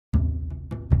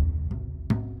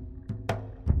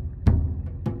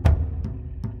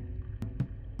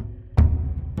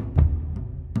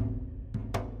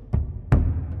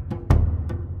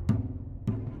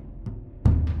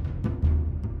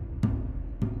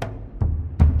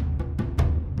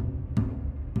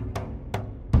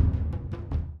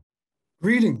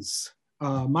Greetings.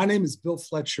 My name is Bill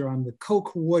Fletcher. I'm the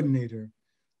co-coordinator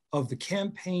of the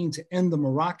campaign to end the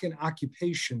Moroccan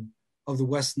occupation of the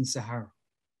Western Sahara.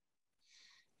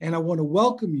 And I want to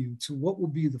welcome you to what will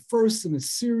be the first in a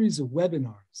series of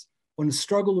webinars on the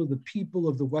struggle of the people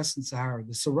of the Western Sahara,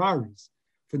 the Sahrawis,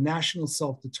 for national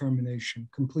self-determination,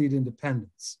 complete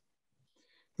independence.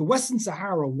 The Western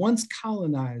Sahara, once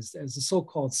colonized as the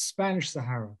so-called Spanish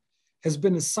Sahara, has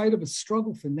been the site of a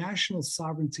struggle for national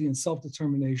sovereignty and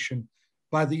self-determination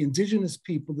by the indigenous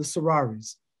people, the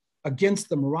Sahrawis, against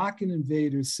the Moroccan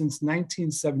invaders since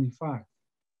 1975.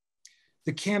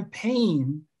 The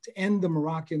campaign to end the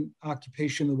Moroccan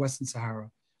occupation of the Western Sahara,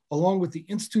 along with the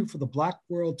Institute for the Black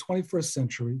World 21st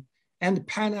Century and the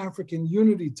Pan-African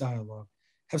Unity Dialogue,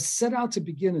 have set out to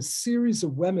begin a series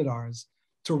of webinars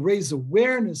to raise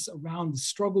awareness around the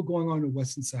struggle going on in the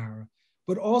Western Sahara,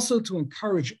 but also to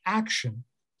encourage action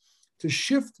to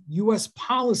shift US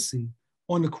policy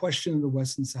on the question of the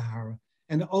Western Sahara,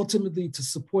 and ultimately to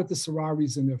support the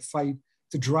Sahrawis in their fight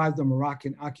to drive the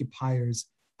Moroccan occupiers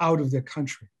out of their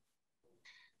country.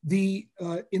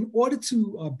 In order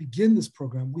to begin this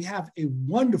program, we have a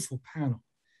wonderful panel.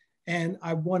 And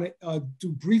I want to do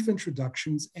brief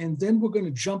introductions, and then we're going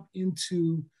to jump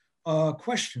into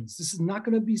questions. This is not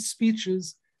going to be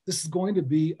speeches. This is going to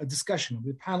be a discussion,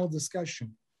 a panel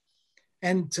discussion.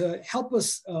 And to help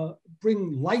us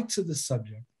bring light to the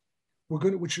subject, we're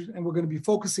going to be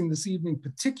focusing this evening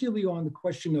particularly on the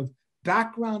question of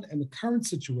background and the current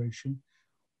situation.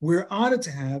 We're honored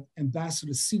to have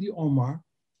Ambassador Sidi Omar,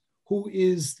 who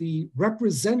is the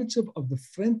representative of the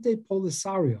Frente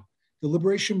POLISARIO, the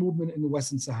liberation movement in the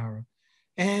Western Sahara,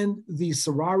 and the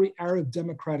Sahrawi Arab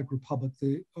Democratic Republic,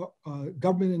 the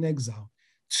government in exile,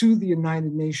 to the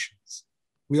United Nations.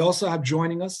 We also have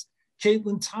joining us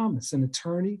Katlyn Thomas, an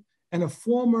attorney and a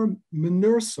former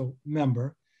MINURSO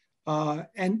member.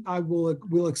 And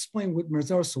we'll explain what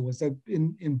MINURSO was. That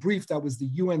in brief, that was the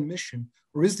UN mission,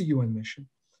 or is the UN mission.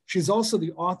 She's also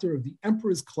the author of The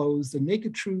Emperor's Clothes, The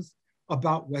Naked Truth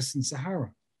About Western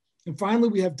Sahara. And finally,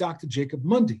 we have Dr. Jacob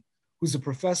Mundy, who's a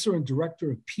professor and director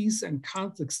of peace and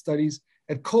conflict studies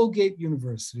at Colgate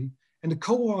University and the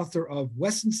co-author of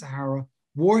Western Sahara,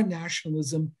 War,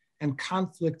 Nationalism, and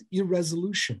Conflict,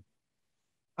 Irresolution.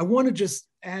 I want to just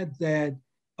add that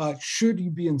should you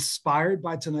be inspired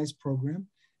by tonight's program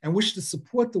and wish to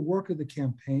support the work of the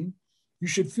campaign, you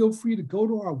should feel free to go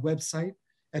to our website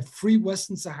at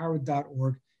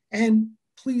freewesternsahara.org, and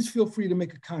please feel free to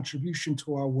make a contribution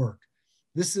to our work.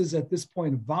 This is at this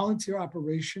point a volunteer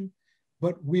operation,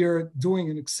 but we are doing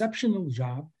an exceptional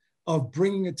job of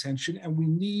bringing attention, and we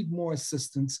need more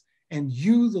assistance. And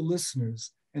you, the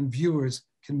listeners and viewers,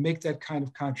 can make that kind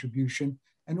of contribution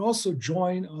and also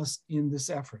join us in this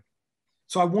effort.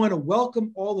 So I want to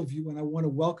welcome all of you, and I want to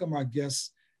welcome our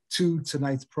guests to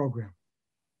tonight's program.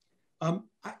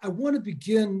 I want to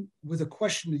begin with a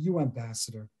question to you,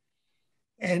 Ambassador.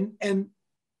 And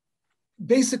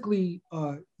basically,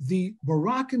 the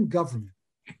Moroccan government,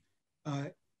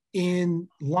 in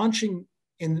launching,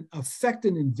 in effect,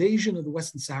 an invasion of the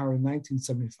Western Sahara in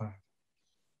 1975,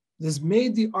 has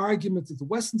made the argument that the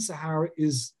Western Sahara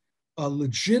is a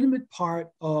legitimate part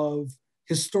of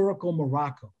historical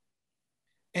Morocco.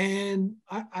 And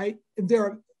I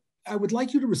would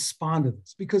like you to respond to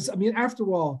this, because, I mean, after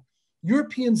all,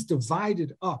 Europeans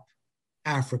divided up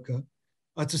Africa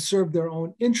to serve their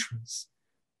own interests.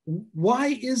 Why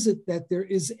is it that there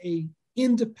is an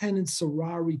independent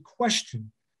Sahrawi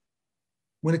question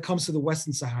when it comes to the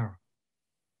Western Sahara?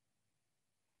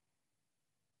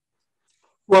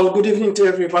 Well, good evening to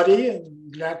everybody.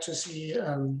 I'm glad to see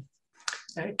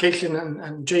Katlyn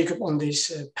and Jacob on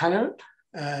this panel.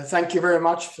 Thank you very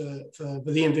much for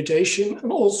the invitation, and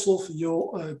also for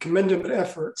your commendable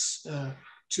efforts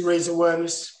to raise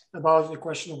awareness about the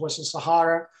question of Western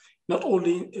Sahara, not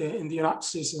only in the United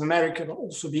States of America, but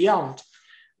also beyond.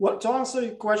 Well, to answer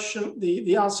your question,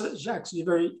 the answer is actually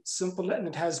very simple, and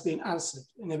it has been answered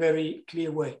in a very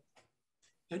clear way.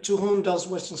 To whom does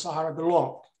Western Sahara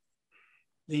belong?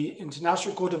 The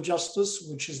International Court of Justice,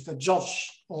 which is the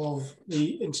judge of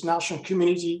the international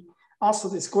community,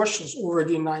 answered these questions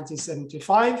already in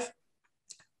 1975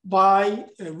 by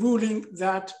ruling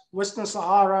that Western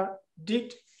Sahara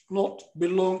did not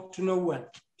belong to no one.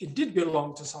 It did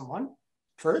belong to someone,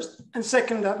 first, and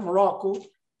second, that Morocco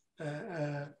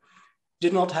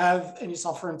did not have any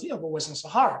sovereignty over Western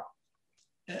Sahara.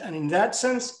 And in that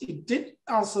sense, it did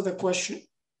answer the question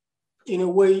in a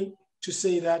way to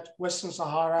say that Western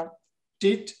Sahara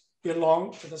did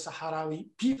belong to the Sahrawi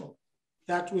people.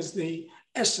 That was the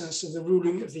essence of the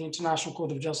ruling of the International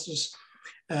Court of Justice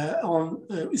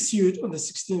issued on the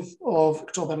 16th of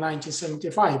October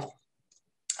 1975.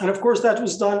 And of course, that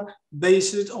was done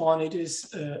based on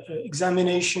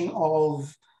examination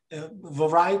of a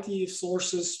variety of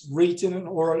sources, written and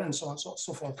oral, and so on and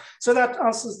so forth. So that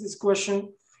answers this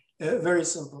question very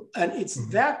simple. And it's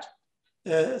that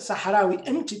Sahrawi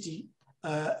entity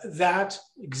that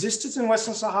existed in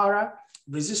Western Sahara,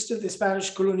 resisted the Spanish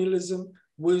colonialism,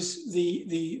 was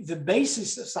the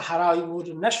basis of Sahrawi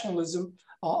modern nationalism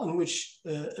on which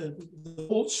the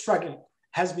whole struggle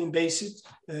has been based,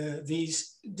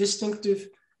 these distinctive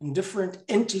and different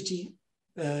entity,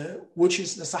 which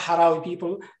is the Sahrawi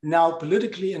people, now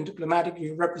politically and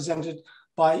diplomatically represented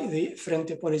by the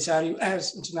Frente POLISARIO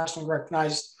as internationally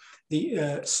recognized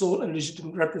the sole and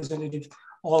legitimate representative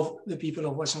of the people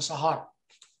of Western Sahara.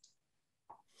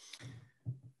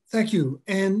 Thank you.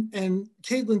 And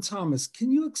Katlyn Thomas,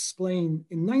 can you explain,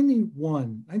 in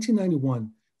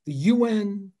 1991, the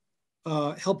UN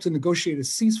helped to negotiate a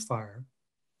ceasefire,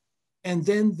 and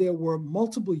then there were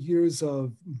multiple years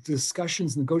of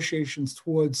discussions, negotiations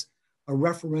towards a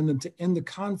referendum to end the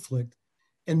conflict,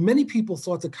 and many people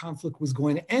thought the conflict was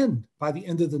going to end by the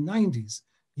end of the 90s.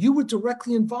 You were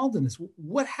directly involved in this.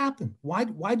 What happened? Why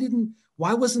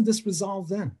wasn't this resolved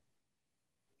then?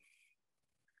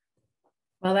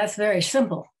 Well, that's very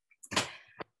simple.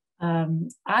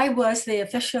 I was the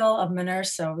official of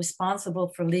MINURSO responsible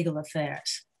for legal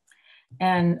affairs.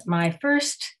 And my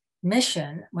first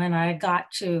mission when I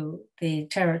got to the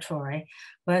territory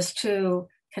was to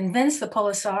convince the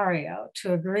POLISARIO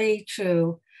to agree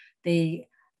to the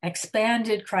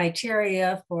expanded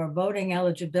criteria for voting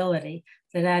eligibility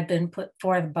that had been put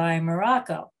forth by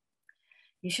Morocco.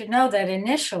 You should know that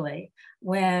initially,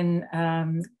 when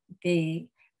the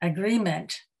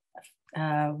agreement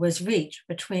was reached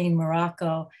between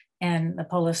Morocco and the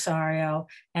POLISARIO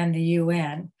and the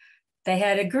UN, they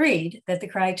had agreed that the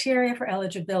criteria for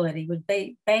eligibility would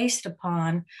be based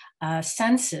upon a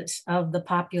census of the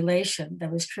population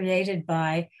that was created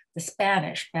by the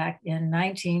Spanish back in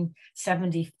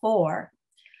 1974,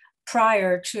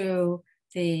 prior to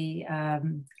the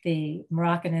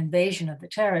Moroccan invasion of the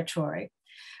territory,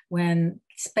 when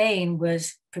Spain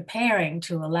was preparing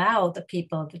to allow the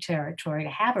people of the territory to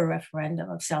have a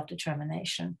referendum of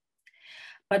self-determination.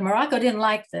 But Morocco didn't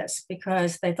like this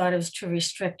because they thought it was too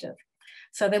restrictive.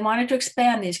 So they wanted to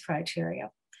expand these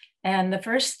criteria. And the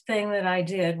first thing that I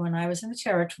did when I was in the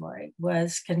territory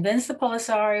was convince the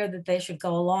POLISARIO that they should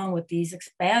go along with these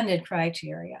expanded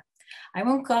criteria. I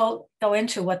won't go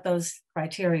into what those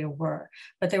criteria were,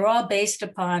 but they were all based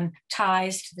upon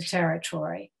ties to the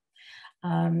territory.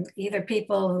 Either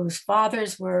people whose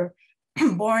fathers were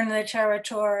born in the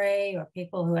territory, or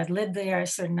people who had lived there a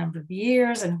certain number of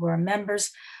years and who were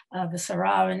members of the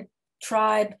Sahrawi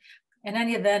tribe. In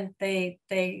any event,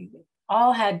 they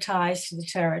all had ties to the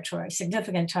territory,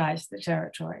 significant ties to the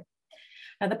territory.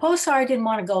 Now, the POLISARIO didn't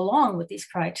want to go along with these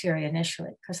criteria initially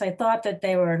because they thought that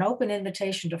they were an open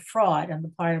invitation to fraud on the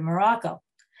part of Morocco.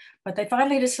 But they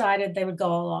finally decided they would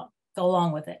go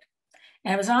along with it.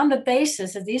 And it was on the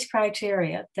basis of these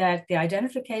criteria that the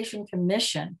Identification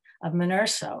Commission of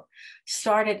MINURSO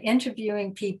started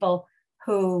interviewing people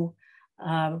who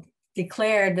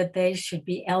declared that they should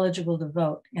be eligible to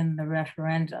vote in the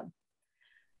referendum.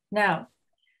 Now,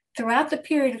 throughout the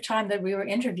period of time that we were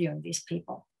interviewing these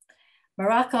people,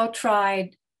 Morocco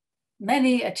tried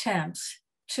many attempts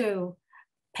to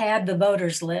pad the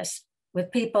voters list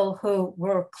with people who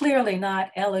were clearly not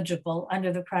eligible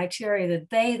under the criteria that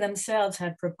they themselves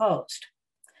had proposed.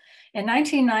 In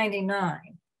 1999,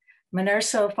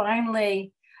 MINURSO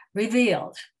finally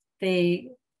revealed the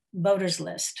voters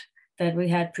list that we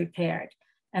had prepared.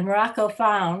 And Morocco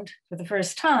found for the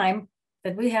first time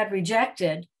that we had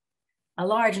rejected a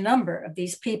large number of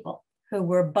these people who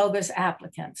were bogus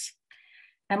applicants.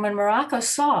 And when Morocco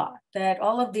saw that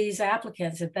all of these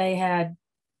applicants that they had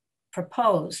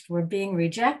proposed were being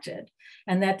rejected,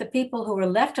 and that the people who were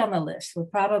left on the list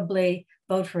would probably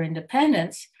vote for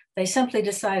independence, they simply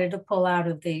decided to pull out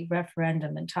of the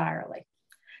referendum entirely.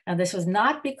 Now, this was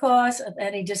not because of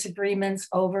any disagreements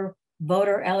over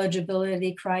voter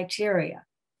eligibility criteria.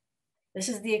 This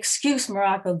is the excuse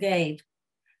Morocco gave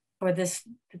for this,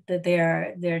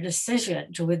 their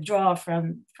decision to withdraw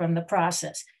from the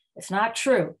process. It's not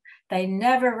true. They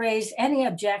never raised any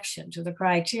objection to the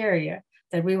criteria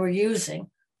that we were using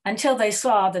until they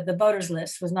saw that the voters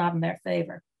list was not in their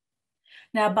favor.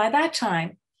 Now, by that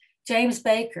time, James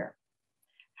Baker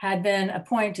had been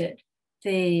appointed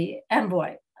the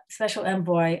envoy, special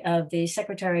envoy of the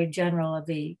Secretary General of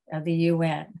the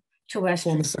UN to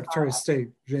Western Former Secretary of State,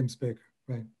 James Baker,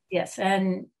 right. Yes,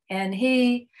 and And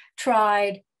he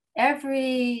tried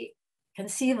every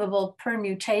conceivable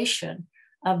permutation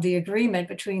of the agreement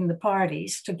between the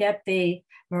parties to get the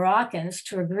Moroccans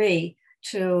to agree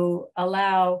to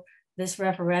allow this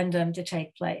referendum to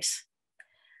take place.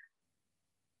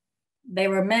 There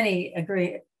were many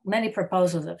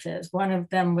proposals of his. One of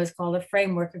them was called a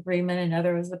framework agreement,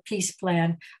 another was a peace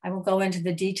plan. I won't go into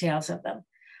the details of them.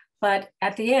 But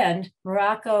at the end,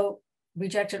 Morocco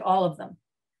rejected all of them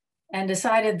and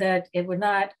decided that it would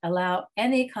not allow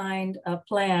any kind of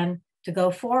plan to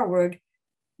go forward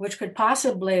which could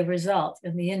possibly result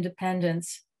in the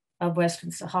independence of Western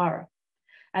Sahara.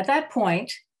 At that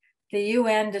point, the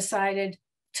UN decided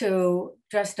to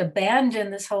just abandon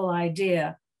this whole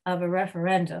idea of a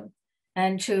referendum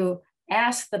and to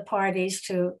ask the parties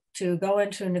to go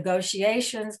into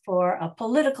negotiations for a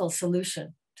political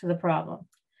solution to the problem.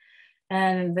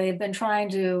 And they've been trying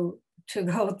to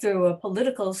go through a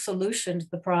political solution to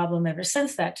the problem ever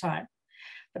since that time.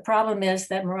 The problem is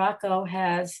that Morocco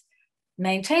has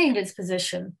maintained its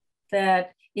position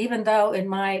that even though it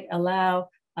might allow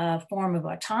a form of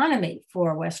autonomy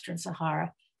for Western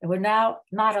Sahara, it would now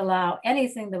not allow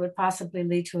anything that would possibly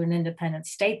lead to an independent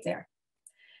state there.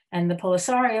 And the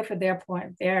POLISARIO, for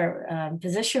their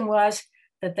position was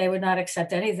that they would not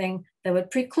accept anything that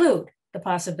would preclude the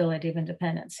possibility of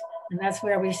independence. And that's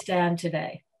where we stand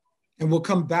today. And we'll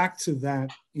come back to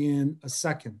that in a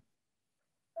second.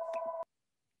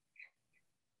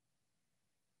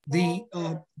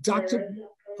 Dr.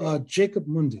 Jacob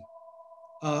Mundy,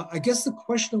 I guess the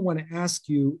question I want to ask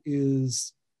you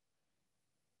is,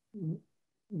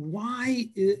 why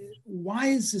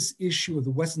is this issue of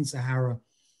the Western Sahara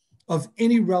of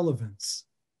any relevance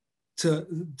to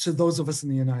those of us in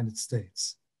the United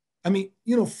States? I mean,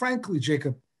 frankly,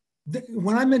 Jacob,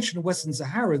 when I mention the Western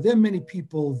Sahara, there are many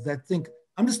people that think,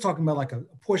 I'm just talking about like a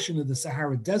portion of the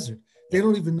Sahara Desert. They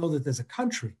don't even know that there's a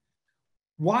country.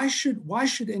 Why should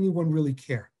anyone really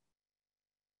care?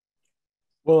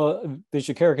 Well, they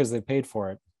should care because they paid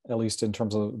for it, at least in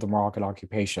terms of the Moroccan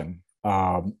occupation.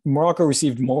 Morocco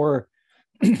received more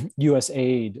US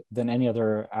aid than any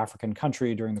other African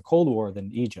country during the Cold War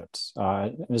than Egypt.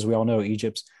 As we all know,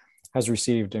 Egypt has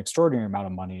received an extraordinary amount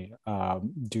of money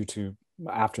after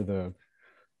the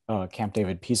Camp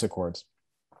David peace accords.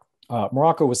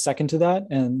 Morocco was second to that,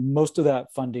 and most of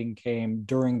that funding came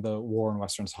during the war in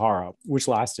Western Sahara, which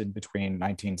lasted between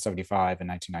 1975 and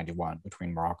 1991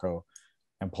 between Morocco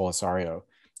and Polisario.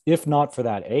 If not for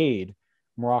that aid,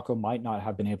 Morocco might not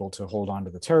have been able to hold on to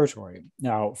the territory.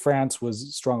 Now, France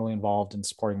was strongly involved in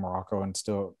supporting Morocco and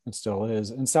still is,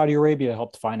 and Saudi Arabia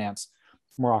helped finance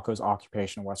Morocco's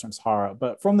occupation of Western Sahara.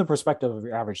 But from the perspective of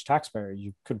your average taxpayer,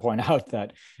 you could point out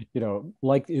that,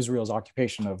 like Israel's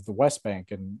occupation of the West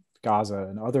Bank and Gaza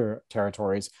and other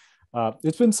territories,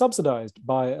 it's been subsidized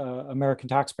by American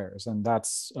taxpayers. And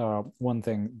that's one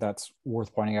thing that's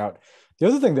worth pointing out. The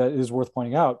other thing that is worth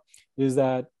pointing out is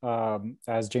that,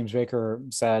 as James Baker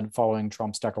said following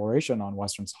Trump's declaration on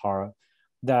Western Sahara,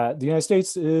 that the United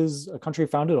States is a country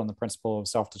founded on the principle of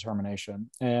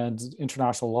self-determination. And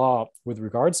international law with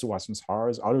regards to Western Sahara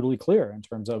is utterly clear in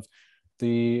terms of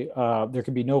there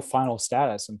can be no final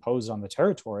status imposed on the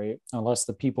territory unless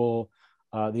the people,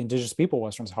 the indigenous people of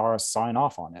Western Sahara sign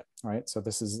off on it, right? So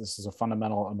this is a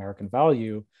fundamental American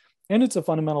value, and it's a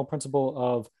fundamental principle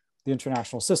of the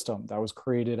international system that was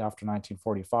created after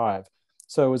 1945.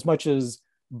 So as much as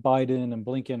Biden and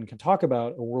Blinken can talk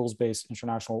about a rules-based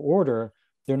international order,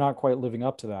 they're not quite living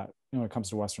up to that when it comes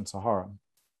to Western Sahara.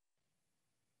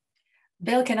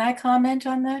 Bill, can I comment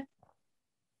on that?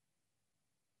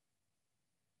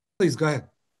 Please, go ahead.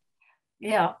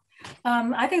 Yeah.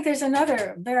 I think there's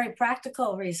another very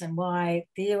practical reason why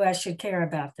the US should care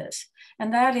about this.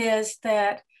 And that is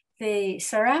that the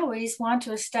Sahrawis want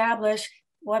to establish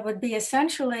what would be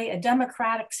essentially a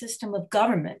democratic system of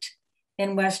government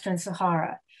in Western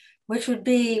Sahara, which would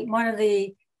be one of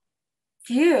the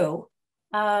few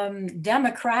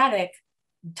democratic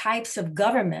types of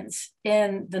governments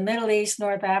in the Middle East,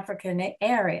 North African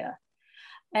area.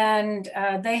 And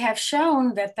they have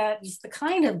shown that that is the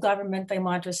kind of government they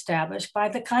want to establish by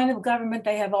the kind of government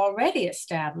they have already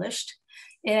established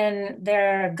in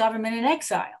their government in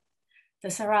exile, the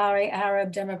Sahrawi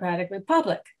Arab Democratic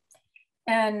Republic.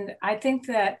 And I think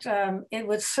that it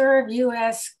would serve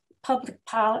US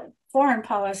foreign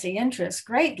policy interests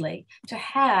greatly to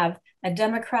have a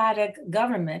democratic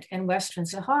government in Western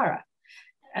Sahara,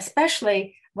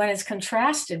 especially when it's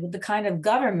contrasted with the kind of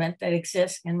government that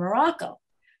exists in Morocco,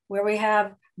 where we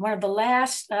have one of the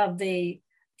last of the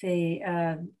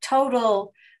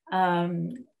total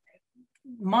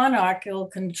monarchical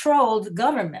controlled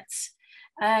governments.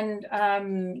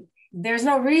 And there's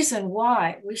no reason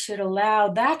why we should allow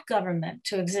that government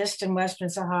to exist in Western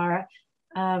Sahara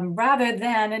rather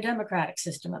than a democratic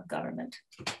system of government.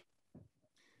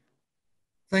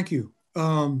 Thank you.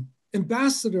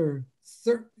 Ambassador,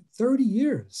 30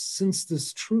 years since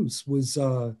this truce was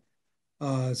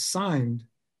signed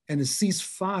and a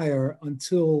ceasefire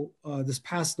until this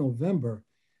past November.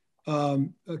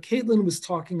 Katlyn was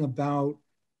talking about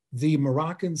the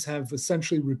Moroccans have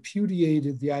essentially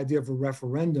repudiated the idea of a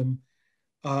referendum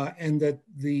and that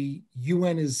the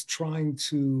UN is trying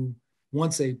to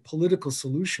want a political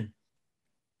solution.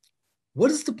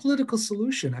 What is the political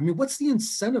solution? I mean, what's the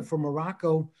incentive for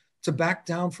Morocco to back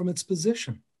down from its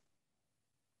position?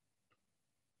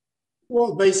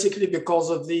 Well, basically because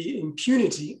of the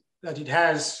impunity that it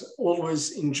has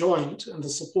always enjoyed and the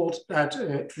support that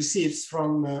it receives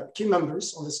from key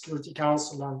members of the Security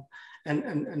Council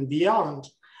and beyond.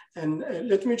 And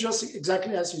let me just,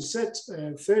 exactly as you said,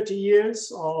 30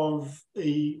 years of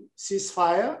a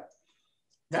ceasefire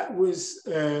that was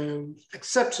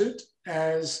accepted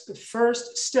as the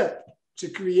first step to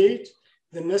create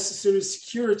the necessary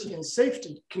security and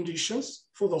safety conditions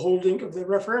for the holding of the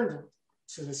referendum.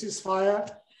 So the ceasefire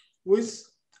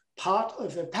was part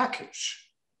of a package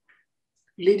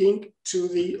leading to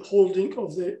the holding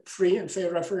of the free and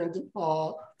fair referendum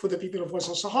for the people of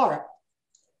Western Sahara.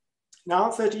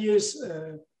 Now, 30 years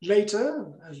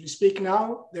later, as we speak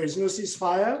now, there is no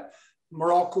ceasefire.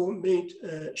 Morocco made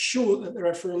sure that the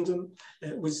referendum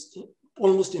was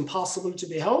almost impossible to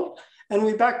be held, and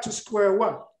we're back to square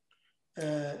one.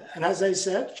 And as I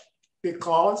said,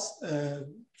 because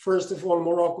first of all,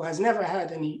 Morocco has never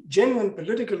had any genuine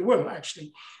political will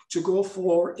actually to go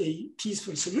for a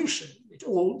peaceful solution. It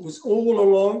was all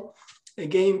along a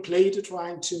game played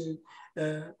trying to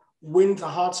win the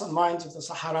hearts and minds of the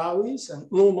Sahrawis and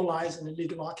normalize an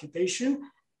illegal occupation,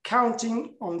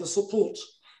 counting on the support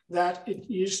that it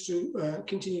used to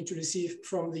continue to receive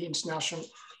from the international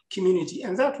community.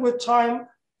 And that with time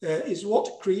is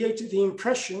what created the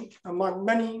impression among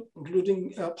many,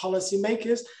 including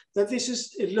policymakers, that this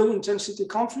is a low intensity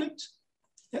conflict.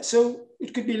 So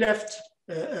it could be left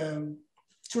to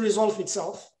resolve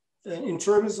itself in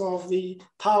terms of the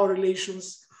power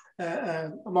relations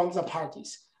among the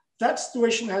parties. That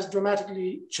situation has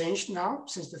dramatically changed now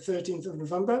since the 13th of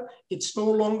November. It's no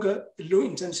longer a low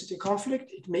intensity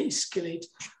conflict. It may escalate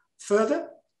further.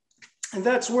 And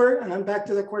that's where, and I'm back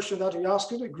to the question that we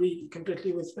asked, I agree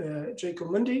completely with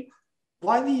Jacob Mundy,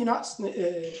 why the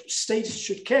United States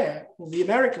should care, or the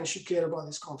Americans should care about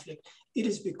this conflict. It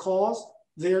is because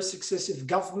their successive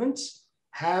governments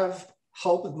have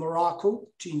helped Morocco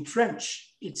to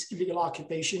entrench its illegal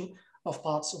occupation of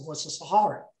parts of Western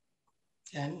Sahara.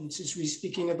 And since we're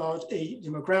speaking about a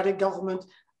democratic government,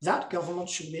 that government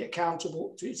should be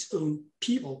accountable to its own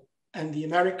people. And the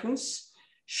Americans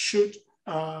should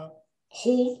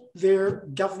hold their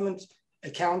government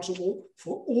accountable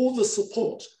for all the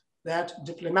support that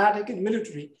diplomatic and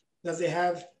military that they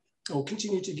have or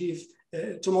continue to give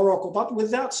to Morocco. But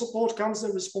with that support comes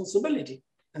the responsibility.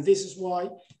 And this is why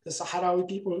the Sahrawi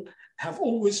people have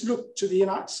always looked to the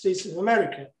United States of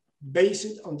America,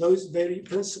 based on those very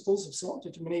principles of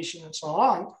self-determination and so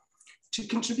on, to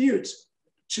contribute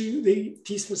to the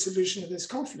peaceful solution of this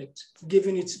conflict,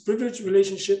 given its privileged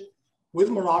relationship with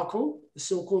Morocco, the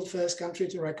so-called first country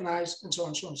to recognize, and so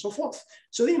on and so forth.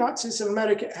 So the United States of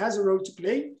America has a role to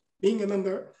play, being a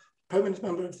permanent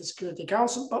member of the Security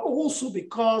Council, but also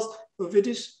because of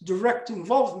its direct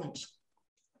involvement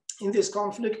in this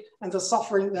conflict and the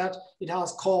suffering that it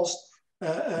has caused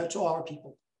to our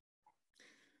people.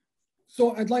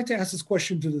 So I'd like to ask this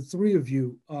question to the three of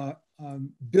you,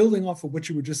 building off of what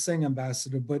you were just saying,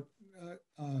 Ambassador, but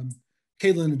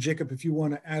Katlyn and Jacob, if you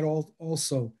want to add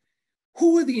also,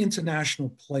 who are the international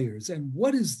players and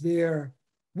what is their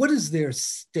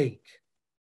stake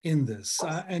in this?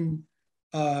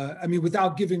 I mean,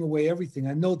 without giving away everything,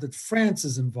 I know that France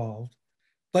is involved,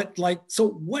 but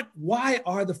why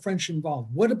are the French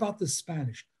involved? What about the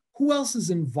Spanish? Who else is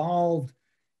involved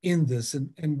in this,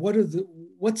 and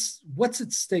what's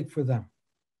at stake for them?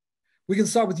 We can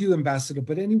start with you, Ambassador,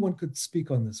 but anyone could speak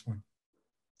on this one.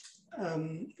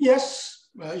 Yes,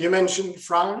 you mentioned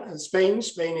France and Spain.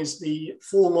 Spain is the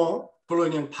former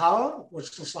colonial power of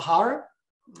Western Sahara.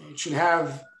 It should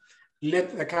have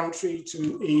led the country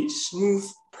to a smooth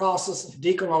process of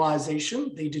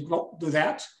decolonization. They did not do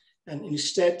that, and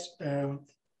instead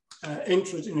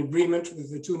entered an agreement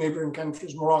with the two neighboring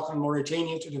countries, Morocco and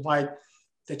Mauritania, to divide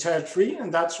the territory.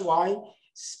 And that's why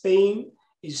Spain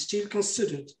is still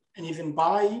considered, and even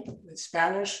by the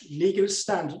Spanish legal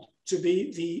standard, to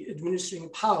be the administering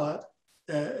power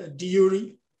de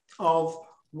jure of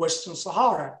Western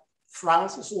Sahara.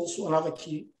 France is also another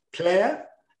key player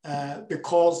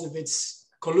because of its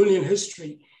colonial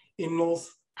history in North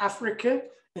Africa,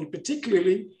 and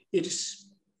particularly its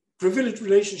privileged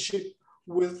relationship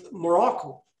with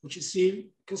Morocco, which is still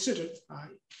considered, I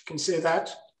can say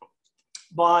that,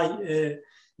 by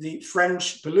the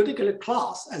French political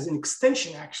class as an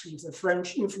extension actually of the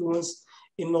French influence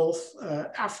in North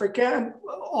Africa, and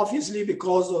obviously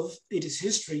because of its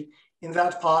history in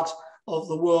that part of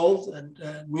the world. And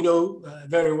we know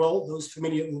very well, those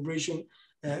familiar with the region,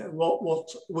 what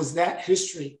was that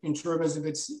history in terms of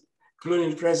its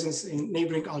colonial presence in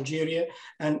neighboring Algeria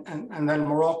and then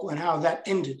Morocco, and how that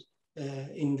ended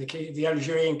in the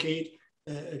Algerian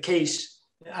case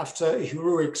after a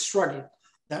heroic struggle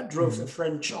that drove the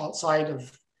French outside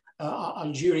of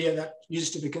Algeria that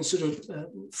used to be considered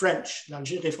French,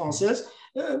 l'Algérie française.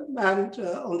 And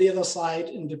on the other side,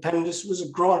 independence was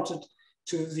granted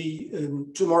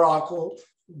to Morocco,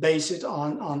 based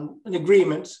on an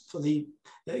agreement for the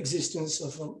existence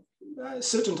of a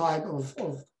certain type of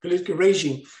political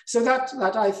regime. So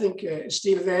that I think is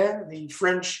still there. The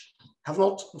French have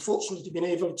not, unfortunately, been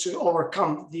able to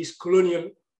overcome this colonial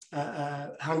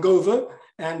hangover.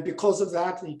 And because of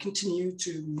that, they continue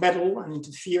to meddle and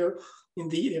interfere in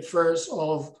the affairs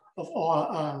of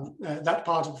that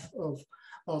part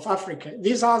of Africa.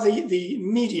 These are the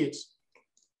immediate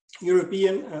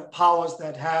European powers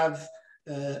that have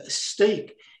a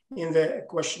stake in the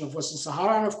question of Western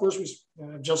Sahara. And of course,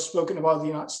 we've just spoken about the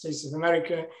United States of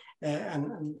America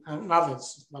and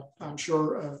others, but I'm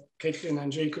sure Katlyn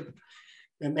and Jacob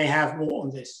may have more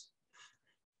on this.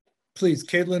 Please,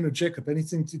 Katlyn or Jacob,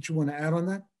 anything that you want to add on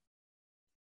that?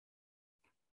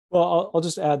 Well, I'll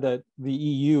just add that the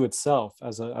EU itself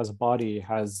as a body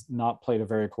has not played a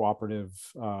very cooperative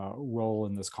role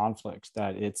in this conflict,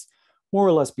 that it's more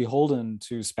or less beholden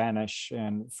to Spanish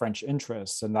and French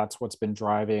interests. And that's what's been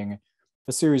driving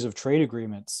a series of trade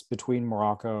agreements between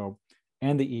Morocco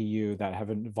and the EU that have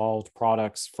involved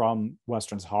products from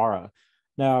Western Sahara.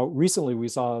 Now, recently we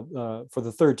saw for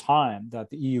the third time that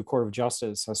the EU Court of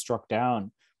Justice has struck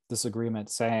down this agreement,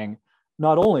 saying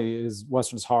not only is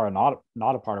Western Sahara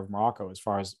not a part of Morocco as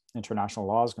far as international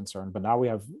law is concerned, but now we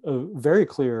have a very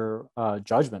clear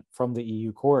judgment from the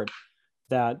EU court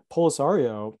that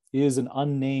POLISARIO is an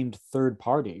unnamed third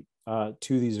party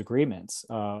to these agreements.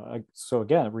 So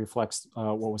again, it reflects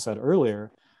what was said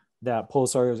earlier, that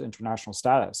POLISARIO's international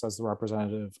status as the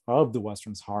representative of the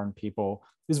Western Saharan people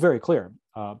is very clear.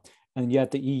 And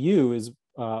yet the EU is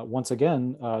once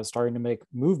again starting to make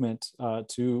movement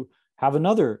to have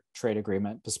another trade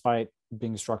agreement, despite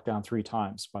being struck down 3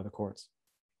 times by the courts.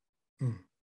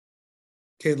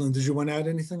 Katlyn, did you want to add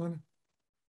anything on it?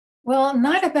 Well,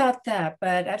 not about that,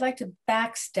 but I'd like to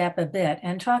backstep a bit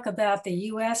and talk about the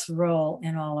US role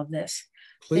in all of this.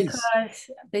 Please.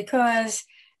 Because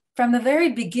from the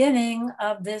very beginning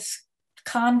of this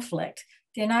conflict,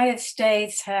 the United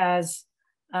States has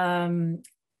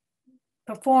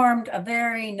performed a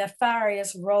very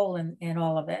nefarious role in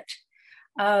all of it.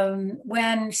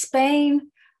 When Spain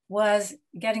was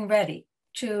getting ready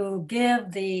to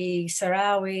give the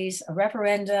Sahrawis a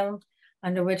referendum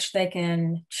under which they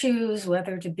can choose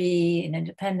whether to be an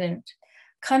independent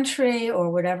country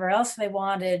or whatever else they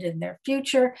wanted in their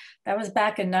future, that was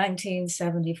back in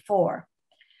 1974.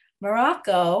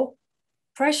 Morocco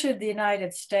pressured the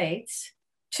United States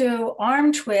to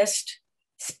arm twist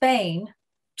Spain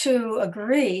to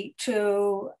agree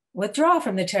to withdraw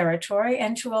from the territory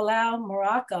and to allow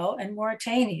Morocco and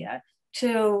Mauritania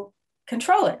to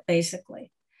control it,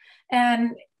 basically.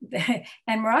 And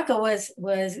Morocco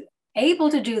was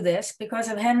able to do this because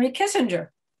of Henry Kissinger.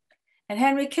 And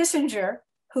Henry Kissinger,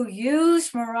 who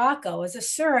used Morocco as a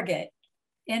surrogate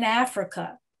in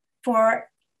Africa for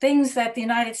things that the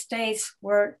United States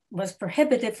was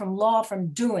prohibited from law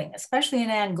from doing, especially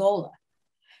in Angola.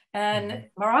 And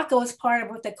Morocco was part of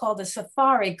what they call the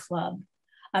Safari Club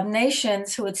of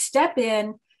nations who would step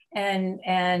in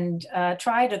and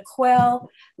try to quell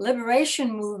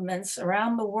liberation movements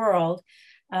around the world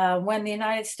when the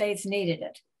United States needed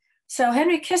it. So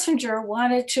Henry Kissinger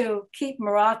wanted to keep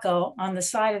Morocco on the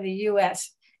side of the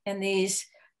US in these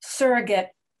surrogate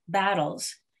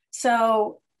battles.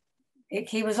 So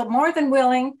he was more than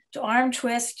willing to arm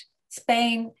twist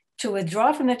Spain to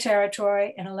withdraw from the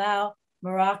territory and allow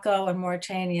Morocco and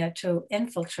Mauritania to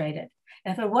infiltrate it.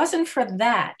 And if it wasn't for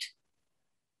that,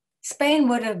 Spain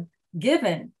would have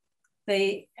given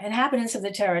the inhabitants of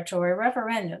the territory a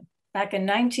referendum back in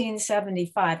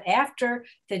 1975 after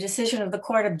the decision of the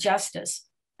Court of Justice,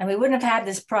 and we wouldn't have had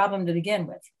this problem to begin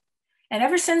with. And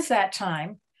ever since that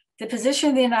time, the position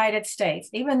of the United States,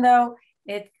 even though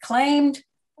it claimed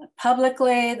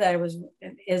publicly that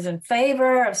it is in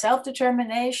favor of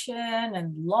self-determination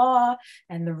and law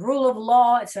and the rule of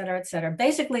law, et cetera,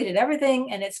 basically did everything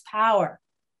in its power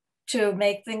to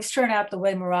make things turn out the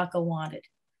way Morocco wanted.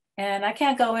 And I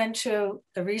can't go into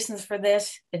the reasons for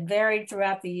this. It varied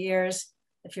throughout the years.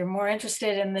 If you're more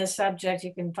interested in this subject,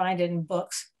 you can find it in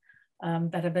books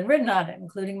that have been written on it,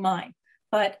 including mine.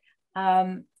 But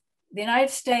the United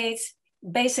States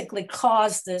basically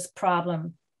caused this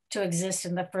problem to exist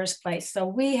in the first place. So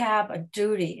we have a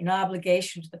duty, an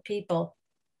obligation to the people,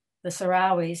 the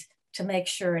Sahrawis, to make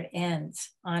sure it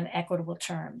ends on equitable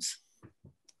terms.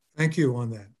 Thank you on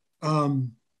that.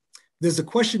 There's a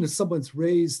question that someone's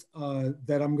raised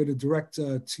that I'm going to direct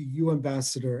to you,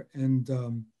 Ambassador,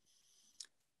 and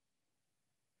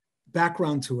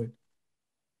background to it.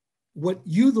 What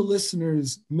you, the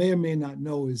listeners, may or may not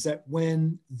know is that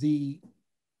when the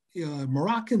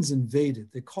Moroccans invaded,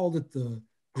 they called it the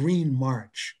Green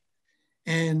March.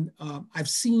 And I've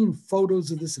seen photos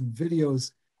of this and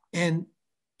videos, and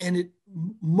it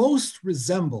most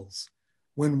resembles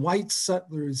when white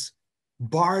settlers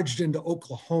barged into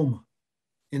Oklahoma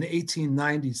in the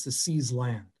 1890s to seize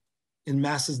land in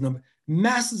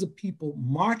masses of people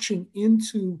marching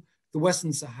into the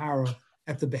Western Sahara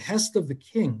at the behest of the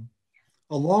king,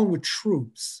 along with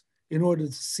troops, in order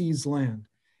to seize land.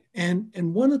 And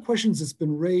one of the questions that's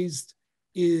been raised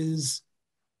is,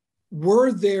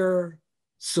 were there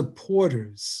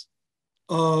supporters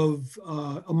of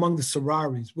among the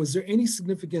Sahrawis? Was there any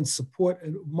significant support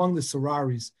among the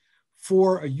Sahrawis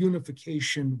for a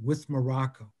unification with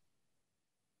Morocco?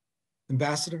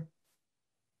 Ambassador?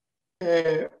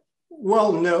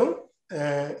 Well, no,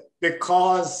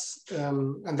 because,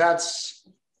 and that's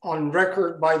on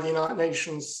record by the United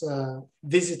Nations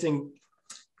visiting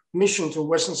mission to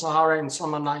Western Sahara in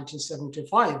summer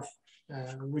 1975,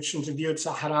 which interviewed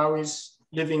Sahrawis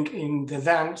living in the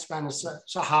then Spanish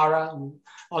Sahara, in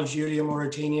Algeria,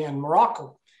 Mauritania, and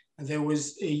Morocco. And there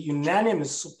was a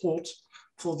unanimous support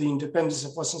for the independence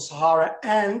of Western Sahara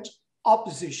and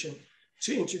opposition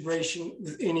to integration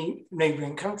with any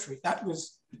neighboring country. That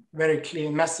was a very clear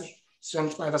message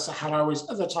sent by the Sahrawis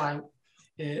at the time.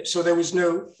 So there was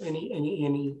no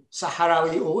any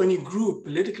Sahrawi or any group,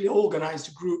 politically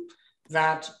organized group,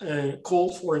 that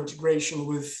called for integration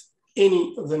with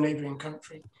any of the neighboring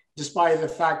country, despite the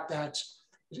fact that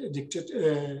the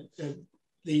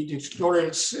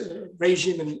dictatorial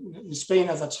regime in Spain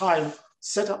at the time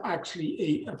set up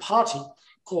actually a party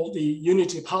called the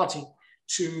Unity Party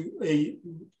to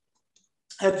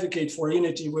advocate for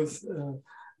unity with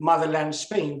motherland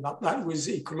Spain, but that was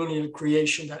a colonial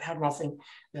creation that had nothing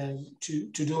to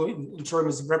do in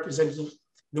terms of representing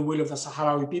the will of the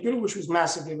Sahrawi people, which was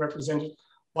massively represented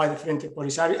by the Frente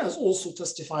POLISARIO, as also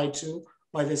testified to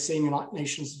by the same United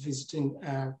Nations visiting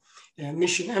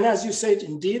mission. And as you said,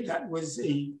 indeed, that was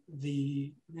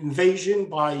the invasion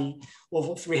by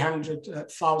over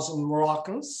 300,000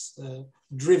 Moroccans,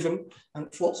 driven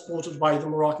and transported by the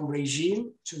Moroccan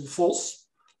regime to force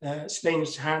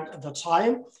Spain's hand at the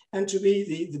time, and to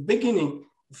be the beginning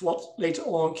of what later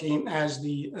on came as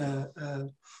the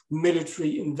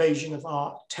military invasion of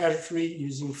our territory,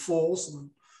 using force and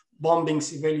bombing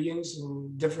civilians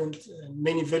in different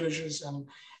many villages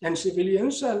and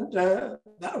civilians. And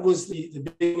that was the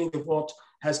beginning of what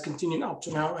has continued up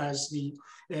to now as the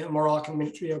Moroccan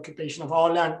military occupation of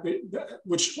our land,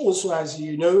 which also, as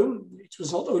you know, it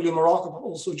was not only Morocco, but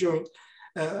also joined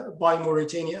by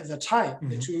Mauritania at the time,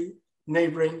 the two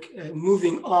neighboring,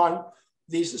 moving on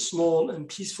these small and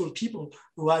peaceful people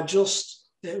who had just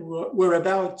were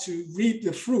about to reap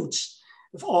the fruits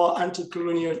of our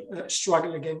anti-colonial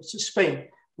struggle against Spain,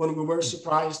 when we were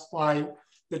surprised by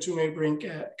the two neighboring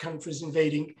countries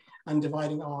invading and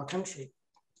dividing our country.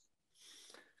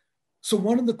 So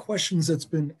one of the questions that's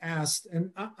been asked,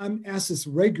 and I'm asked this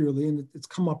regularly, and it's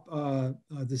come up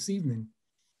this evening,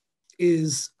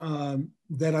 is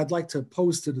that I'd like to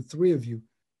pose to the three of you,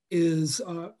 is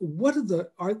what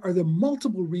are there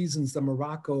multiple reasons that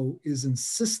Morocco is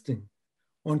insisting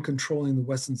on controlling the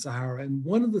Western Sahara? And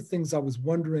one of the things I was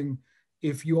wondering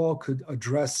if you all could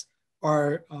address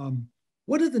are,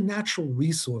 what are the natural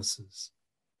resources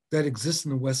that exist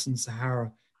in the Western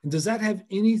Sahara? And does that have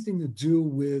anything to do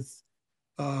with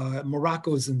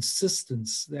Morocco's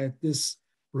insistence that this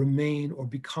remain or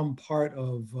become part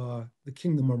of the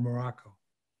Kingdom of Morocco?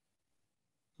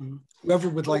 Whoever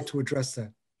would like to address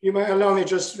that. You may allow me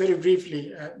just very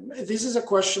briefly. This is a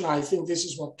question, I think this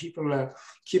is what people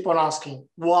keep on asking.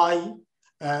 Why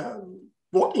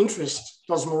what interest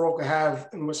does Morocco have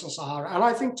in Western Sahara? And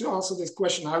I think to answer this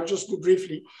question, I'll just do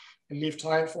briefly and leave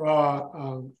time for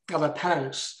our other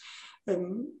panelists.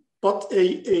 But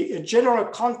a general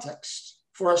context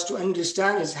for us to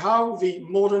understand is how the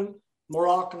modern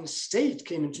Moroccan state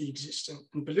came into existence,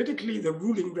 and politically the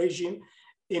ruling regime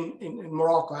in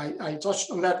Morocco. I touched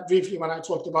on that briefly when I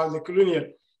talked about the colonial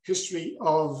history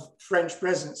of French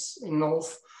presence in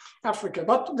North Africa.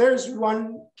 But there's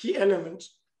one key element,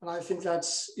 and I think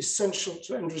that's essential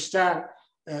to understand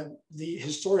the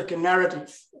historical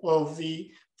narrative of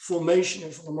the formation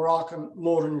of the Moroccan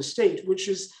modern state, which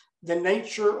is the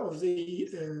nature of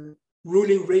the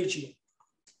ruling regime,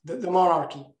 the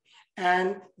monarchy,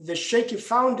 and the shaky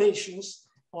foundations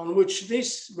on which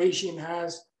this regime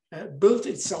has built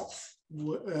itself,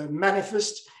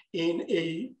 manifest in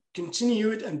a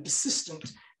continued and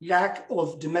persistent lack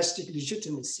of domestic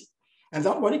legitimacy. And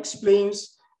that what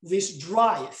explains this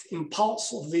drive,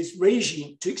 impulse of this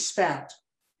regime to expand.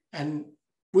 And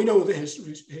we know the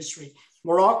history.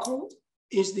 Morocco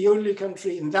is the only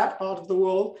country in that part of the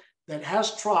world that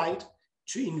has tried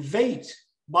to invade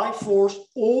by force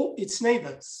all its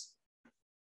neighbors.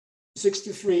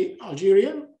 63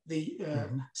 Algeria, the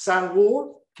Sand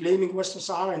War, claiming Western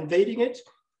Sahara, invading it,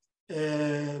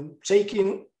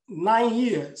 taking 9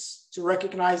 years to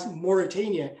recognize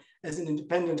Mauritania as an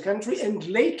independent country, and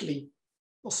lately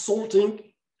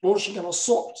launching an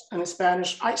assault on a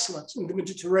Spanish islet in the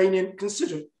Mediterranean,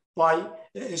 considered by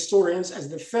historians as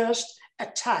the first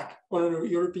attack on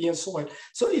European soil.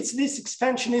 So it's this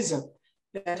expansionism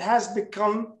that has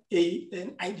become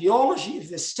an ideology of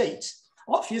the state,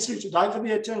 obviously to divert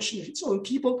the attention of its own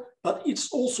people, but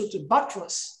it's also to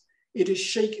buttress the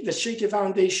shaky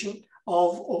foundation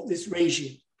of this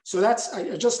regime. So that's,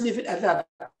 I just leave it at that.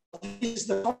 This is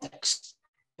the context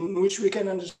in which we can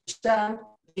understand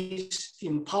this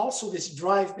impulse or this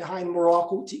drive behind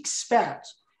Morocco to expand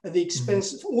at the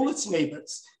expense of all its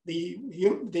neighbors. The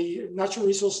natural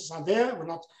resources are there. We're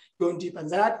not going deep on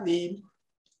that. The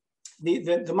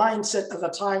mindset of the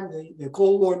time, the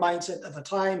Cold War mindset of the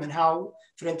time, and how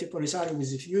Frente POLISARIO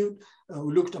was viewed,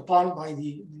 looked upon by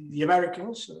the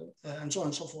Americans, and so on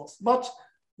and so forth. But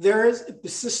there is a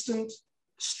persistent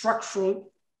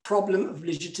structural problem of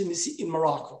legitimacy in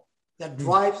Morocco that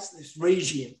drives this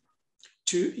regime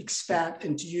to expand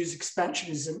and to use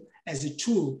expansionism as a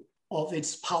tool of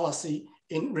its policy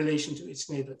in relation to its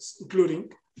neighbors, including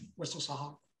Western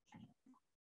Sahara.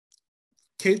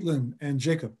 Katlyn and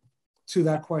Jacob, to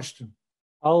that question.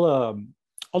 I'll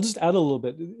just add a little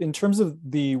bit. In terms of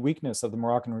the weakness of the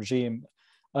Moroccan regime,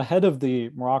 ahead of the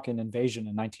Moroccan invasion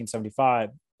in 1975,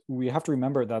 we have to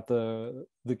remember that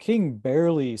the king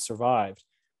barely survived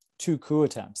 2 coup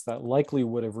attempts that likely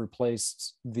would have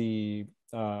replaced the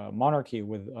monarchy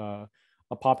with a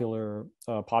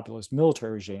populist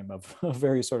military regime of a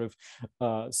very sort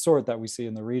that we see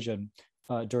in the region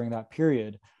during that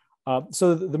period.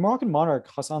 So the Moroccan monarch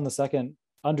Hassan II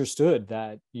understood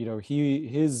that he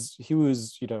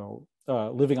was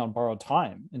living on borrowed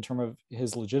time in terms of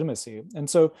his legitimacy, and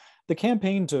so the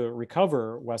campaign to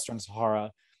recover Western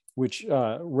Sahara, which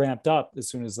ramped up as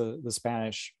soon as the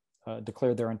Spanish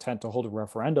declared their intent to hold a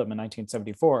referendum in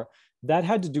 1974, that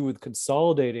had to do with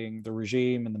consolidating the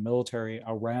regime and the military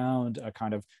around a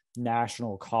kind of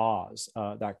national cause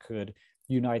that could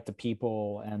unite the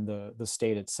people and the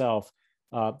state itself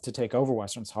to take over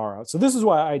Western Sahara. So this is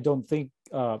why I don't think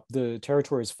the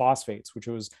territory's phosphates, which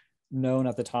was known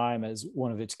at the time as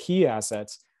one of its key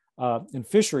assets in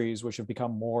fisheries, which have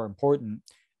become more important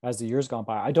as the years gone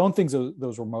by, I don't think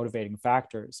those were motivating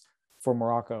factors for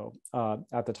Morocco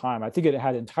at the time. I think it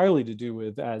had entirely to do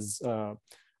with, as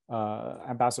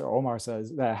Ambassador Omar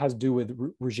says, that has to do with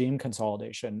regime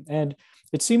consolidation. And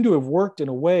it seemed to have worked in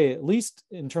a way, at least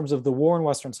in terms of the war in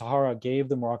Western Sahara, gave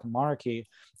the Moroccan monarchy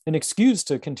an excuse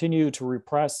to continue to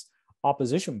repress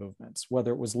opposition movements,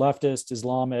 whether it was leftist,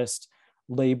 Islamist,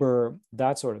 labor,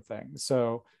 that sort of thing.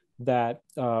 So that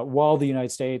while the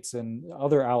United States and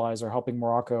other allies are helping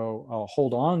Morocco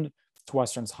hold on to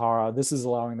Western Sahara, this is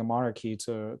allowing the monarchy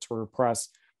to repress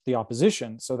the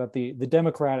opposition, so that the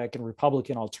democratic and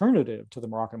republican alternative to the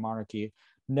Moroccan monarchy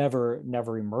never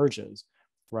emerges,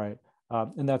 right?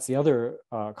 And that's the other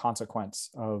consequence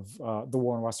of the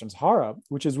war in Western Sahara,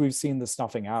 which is we've seen the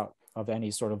snuffing out of any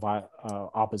sort of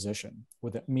opposition,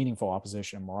 with a meaningful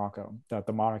opposition in Morocco, that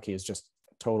the monarchy is just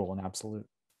total and absolute.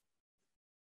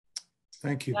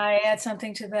 Thank you. Can I add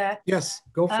something to that? Yes,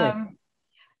 go for it.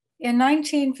 In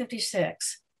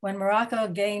 1956, when Morocco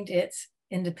gained its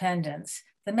independence,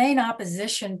 the main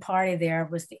opposition party there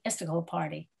was the Istiqlal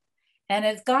Party. And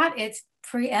it got its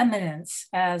preeminence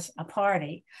as a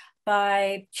party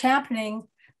by championing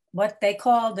what they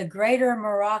call the Greater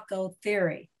Morocco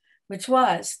theory, which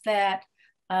was that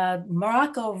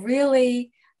Morocco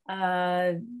really,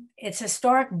 its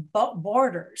historic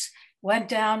borders went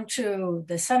down to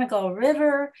the Senegal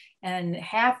River and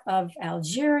half of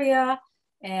Algeria,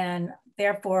 and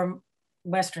therefore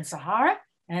Western Sahara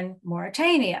and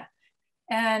Mauritania.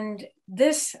 And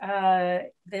this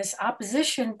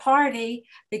opposition party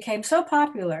became so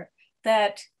popular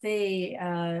that the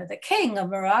king of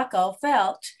Morocco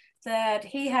felt that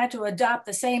he had to adopt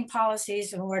the same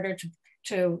policies in order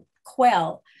to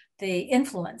quell the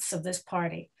influence of this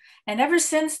party. And ever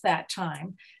since that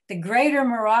time, the Greater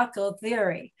Morocco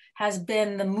theory has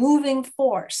been the moving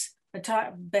force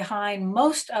behind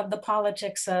most of the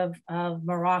politics of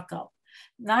Morocco,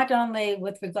 not only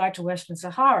with regard to Western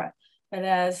Sahara, but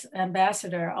as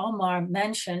Ambassador Omar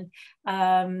mentioned,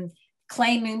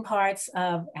 claiming parts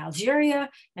of Algeria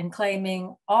and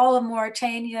claiming all of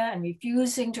Mauritania and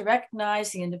refusing to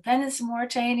recognize the independence of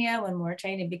Mauritania when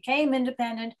Mauritania became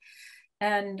independent.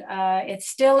 And it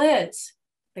still is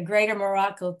the Greater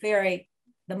Morocco theory,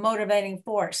 the motivating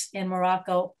force in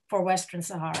Morocco for Western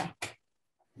Sahara.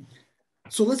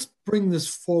 So let's bring this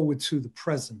forward to the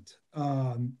present.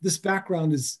 This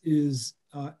background is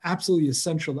absolutely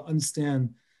essential to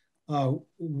understand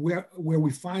where we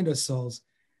find ourselves.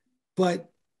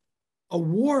 But a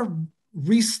war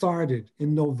restarted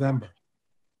in November.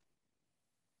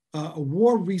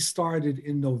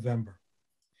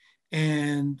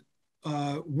 And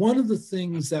one of the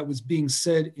things that was being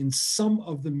said in some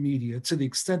of the media, to the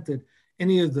extent that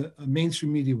any of the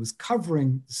mainstream media was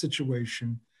covering the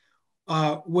situation,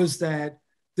 was that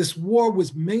this war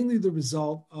was mainly the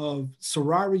result of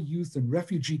Sahrawi youth in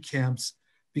refugee camps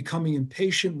becoming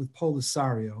impatient with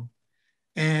POLISARIO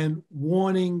and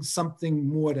wanting something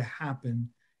more to happen.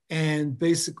 And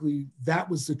basically that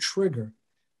was the trigger.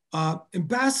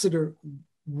 Ambassador,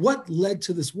 what led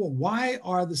to this war? Why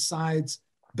are the sides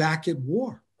back at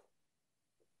war?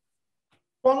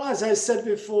 Well, as I said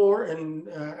before,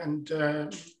 and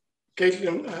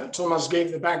Katlyn Thomas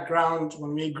gave the background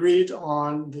when we agreed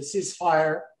on the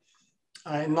ceasefire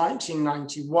in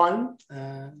 1991.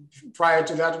 Prior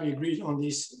to that, we agreed on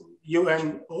this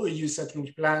UN or EU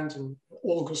settlement plan in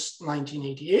August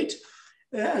 1988,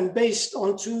 and based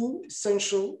on two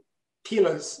essential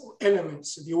pillars or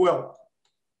elements, if you will.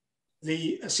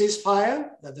 The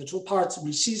ceasefire, that the two parts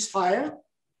will cease fire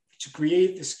to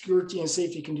create the security and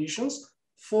safety conditions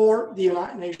for the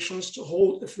United Nations to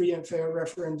hold a free and fair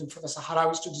referendum for the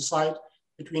Sahrawis to decide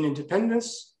between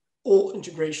independence or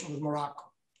integration with Morocco.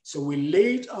 So we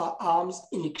laid our arms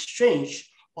in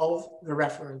exchange of the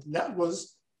referendum. That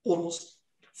was almost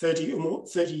 30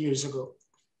 years ago.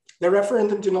 The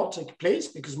referendum did not take place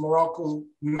because Morocco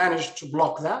managed to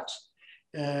block that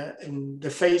in the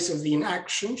face of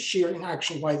the sheer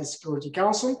inaction by the Security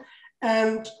Council.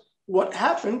 And what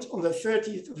happened on the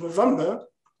 30th of November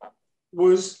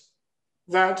was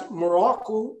that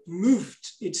Morocco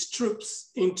moved its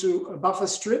troops into a buffer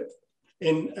strip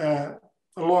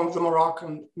along the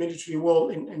Moroccan military wall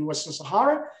in Western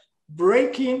Sahara,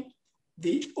 breaking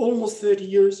the almost 30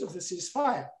 years of the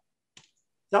ceasefire.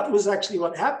 That was actually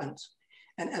what happened.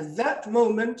 And at that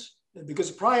moment,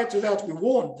 because prior to that, we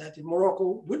warned that if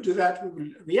Morocco would do that, we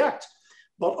will react.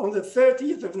 But on the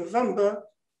 30th of November,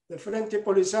 the Frente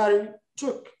POLISARIO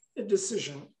took a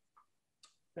decision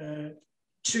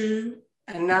to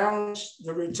announce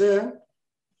the return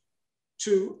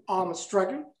to armed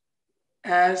struggle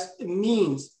as a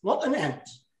means, not an end,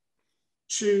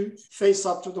 to face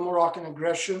up to the Moroccan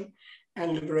aggression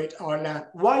and liberate our land.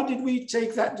 Why did we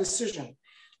take that decision?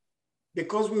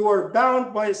 Because we were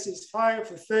bound by a ceasefire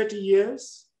for 30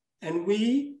 years, and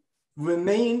we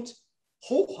remained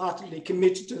wholeheartedly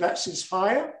committed to that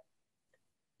ceasefire,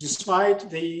 despite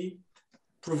the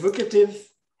provocative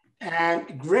and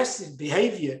aggressive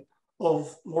behavior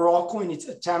of Morocco in its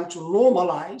attempt to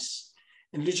normalize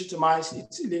and legitimize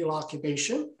its illegal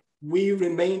occupation. We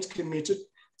remained committed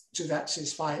to that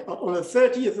ceasefire. But on the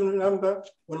 30th of November,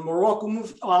 when Morocco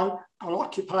moved on and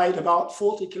occupied about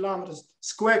 40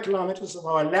 square kilometers of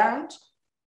our land,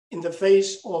 in the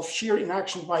face of sheer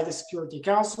inaction by the Security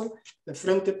Council, the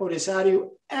Frente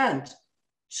POLISARIO, and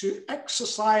to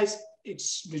exercise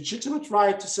its legitimate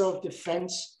right to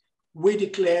self-defense, we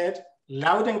declared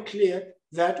loud and clear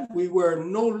that we were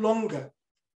no longer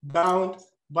bound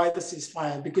by the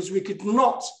ceasefire, because we could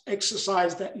not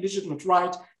exercise that legitimate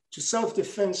right to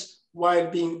self-defense while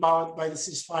being bound by the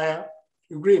ceasefire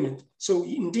agreement. So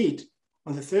indeed,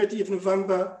 on the 30th of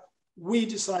November, we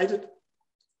decided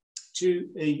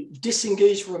to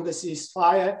disengage from the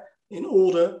ceasefire in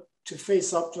order to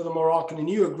face up to the Moroccan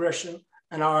new aggression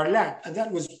in our land. And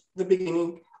that was the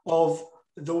beginning of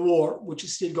the war, which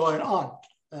is still going on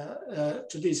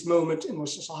to this moment in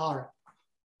Western Sahara.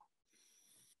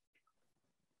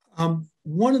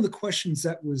 One of the questions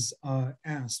that was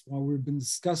asked while we've been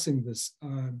discussing this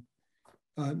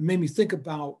made me think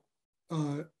about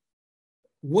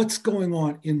what's going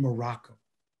on in Morocco.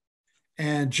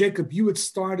 And Jacob, you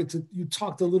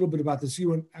talked a little bit about this,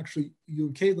 you and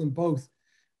Katlyn both.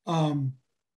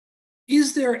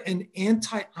 Is there an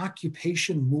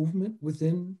anti-occupation movement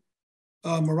within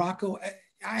Morocco?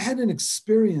 I had an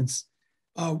experience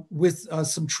with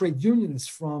some trade unionists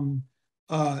from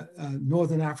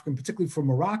Northern Africa, particularly from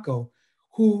Morocco,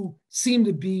 who seemed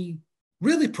to be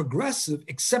really progressive,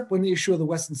 except when the issue of the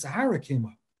Western Sahara came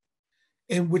up,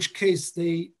 in which case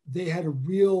they had a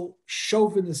real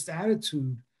chauvinist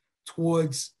attitude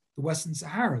towards the Western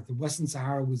Sahara. The Western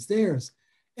Sahara was theirs.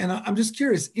 And I'm just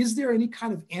curious, is there any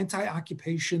kind of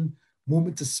anti-occupation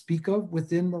movement to speak of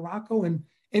within Morocco? And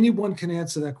anyone can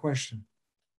answer that question.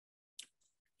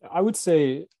 I would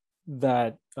say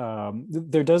that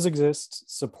there does exist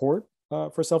support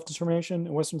for self-determination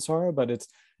in Western Sahara, but it's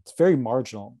very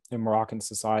marginal in Moroccan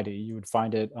society. You would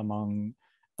find it among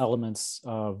elements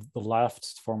of the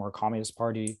left, former Communist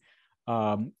Party,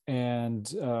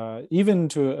 and even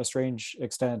to a strange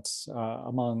extent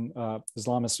among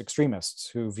Islamist extremists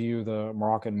who view the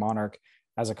Moroccan monarch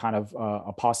as a kind of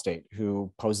apostate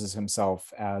who poses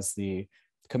himself as the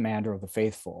commander of the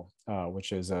faithful,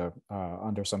 which is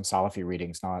under some Salafi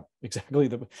readings, not exactly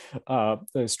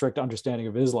the strict understanding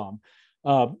of Islam.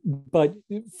 But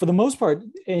for the most part,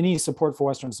 any support for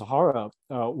Western Sahara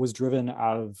was driven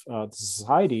out of the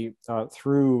society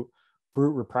through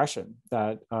brute repression,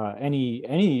 that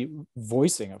any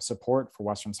voicing of support for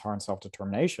Western Saharan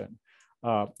self-determination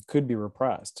could be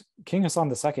repressed. King Hassan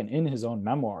II, in his own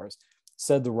memoirs,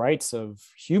 said the rights of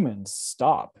humans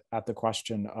stop at the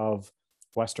question of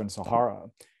Western Sahara.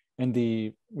 And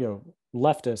the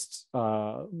leftist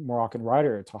Moroccan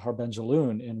writer Tahar Ben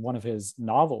Jelloun, in one of his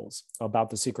novels about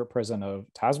the secret prison of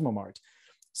Tazmamart,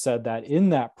 said that in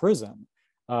that prison,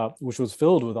 which was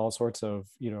filled with all sorts of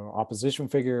opposition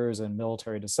figures and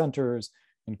military dissenters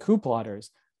and coup plotters,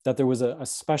 that there was a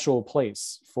special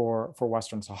place for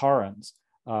Western Saharans,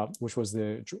 which was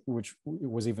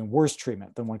even worse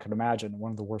treatment than one could imagine,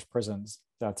 one of the worst prisons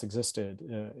that's existed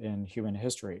in human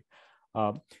history.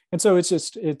 And so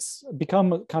it's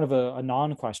become kind of a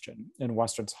non-question in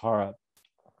Western Sahara.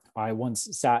 I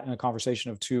once sat in a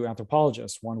conversation of two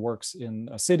anthropologists. One works in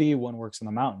a city, one works in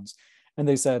the mountains. And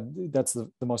they said that's the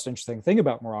most interesting thing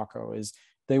about Morocco is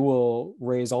they will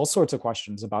raise all sorts of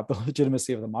questions about the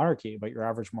legitimacy of the monarchy, but your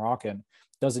average Moroccan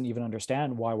doesn't even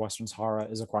understand why Western Sahara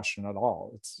is a question at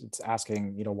all. It's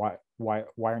asking, why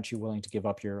aren't you willing to give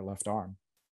up your left arm?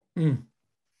 Mm.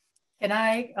 Can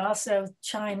I also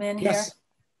chime in here? Yes,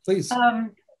 please.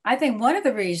 I think one of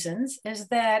the reasons is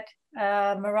that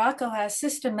Morocco has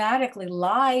systematically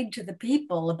lied to the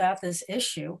people about this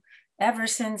issue ever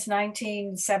since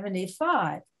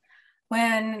 1975,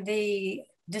 when the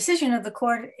decision of the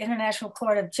International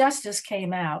Court of Justice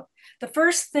came out. The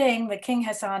first thing that King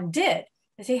Hassan did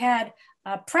is he had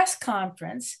a press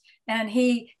conference and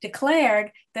he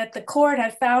declared that the court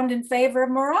had found in favor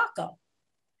of Morocco.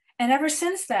 And ever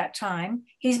since that time,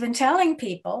 he's been telling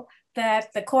people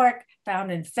that the court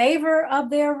found in favor of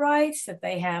their rights, that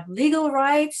they have legal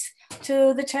rights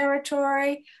to the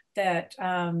territory, that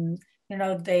the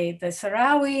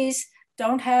Sahrawis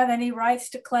don't have any rights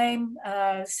to claim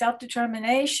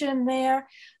self-determination there.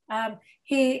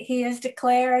 He has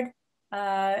declared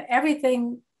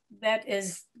everything that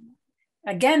is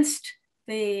against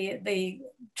the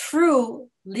true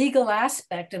legal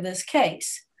aspect of this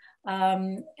case.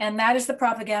 And that is the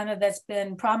propaganda that's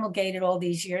been promulgated all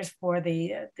these years for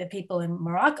the people in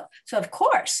Morocco. So of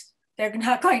course, they're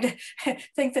not going to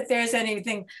think that there's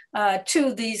anything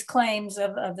to these claims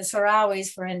of the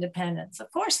Sahrawis for independence.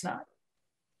 Of course not.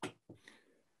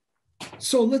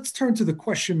 So let's turn to the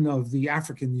question of the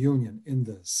African Union in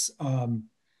this.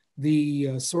 The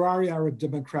Sahrawi Arab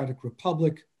Democratic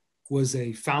Republic was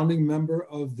a founding member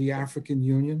of the African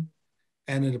Union.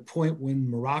 And at a point when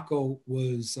Morocco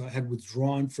had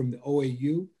withdrawn from the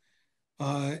OAU.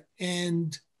 I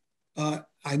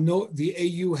know the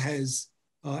AU has,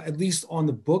 at least on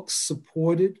the books,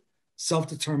 supported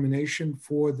self-determination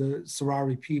for the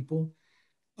Sahrawi people.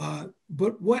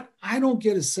 But what I don't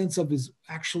get a sense of is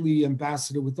actually,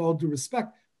 Ambassador, with all due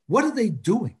respect, what are they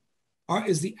doing?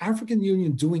 Is the African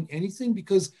Union doing anything?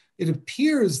 Because it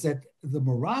appears that the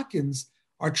Moroccans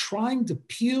are trying to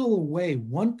peel away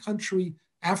one country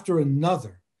after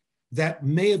another that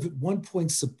may have at one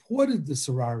point supported the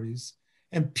Sahrawis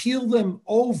and peel them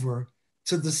over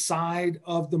to the side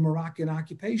of the Moroccan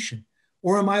occupation?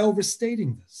 Or am I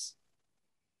overstating this?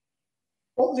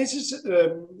 Well, this is,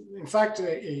 in fact,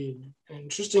 an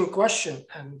interesting question,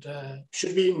 and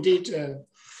should be indeed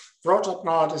brought up in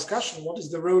our discussion. What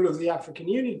is the role of the African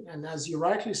Union? And as you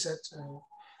rightly said,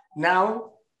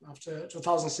 now, after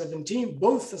 2017,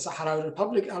 both the Sahrawi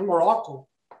Republic and Morocco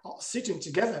are sitting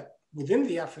together within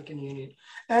the African Union.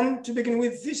 And to begin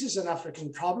with, this is an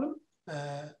African problem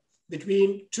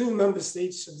between two member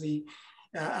states of the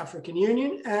African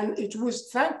Union. And it was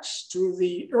thanks to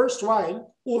the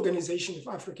erstwhile Organization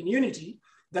of African Unity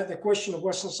that the question of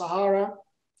Western Sahara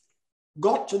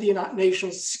got to the United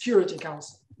Nations Security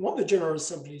Council, not the General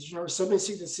Assembly. The General Assembly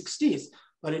in the 60s,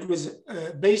 but it was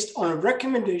based on a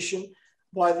recommendation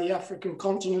by the African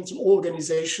Continental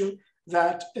Organization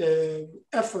that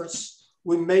efforts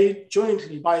were made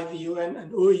jointly by the UN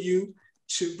and OAU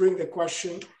to bring the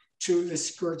question to the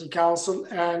Security Council,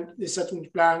 and the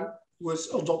settlement plan was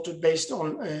adopted based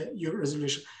on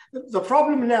Irresolution. The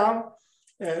problem now,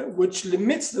 which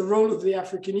limits the role of the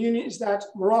African Union, is that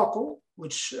Morocco,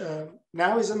 which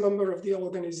now is a member of the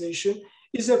organization,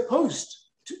 is opposed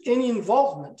to any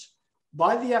involvement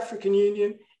by the African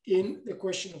Union in the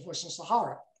question of Western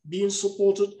Sahara, being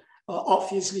supported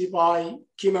obviously by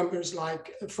key members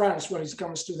like France when it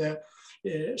comes to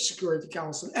the Security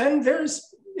Council. And there's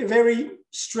a very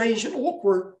strange and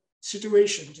awkward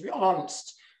situation, to be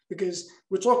honest, because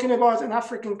we're talking about an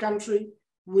African country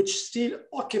which still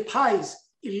occupies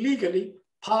illegally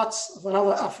parts of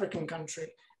another African country.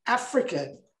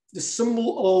 Africa, the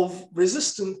symbol of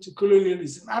resistance to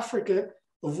colonialism. Africa,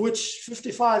 of which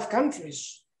 55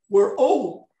 countries were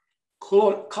all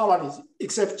colonies,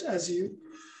 except, as you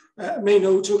may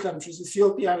know, two countries,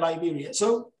 Ethiopia and Liberia.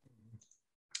 So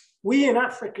we in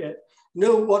Africa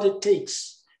know what it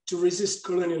takes to resist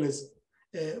colonialism.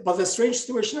 But the strange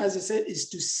situation, as I said, is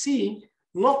to see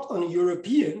not a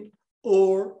European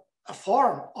or a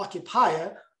foreign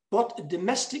occupier, but a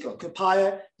domestic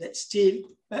occupier that still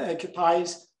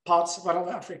occupies parts of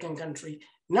another African country.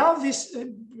 Now this,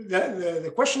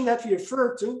 the question that we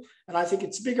refer to, and I think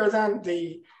it's bigger than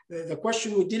the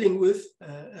question we're dealing with,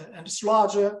 and it's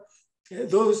larger,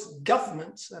 those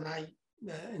governments, and I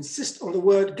insist on the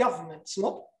word governments,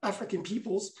 not African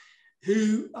peoples,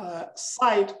 who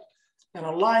side and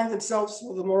align themselves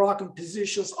with the Moroccan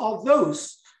positions, are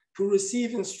those who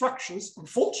receive instructions,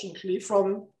 unfortunately,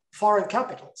 from foreign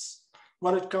capitals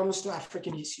when it comes to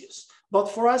African issues. But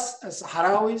for us as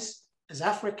Sahrawis, as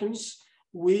Africans,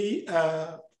 we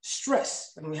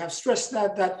stress, and we have stressed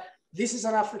that this is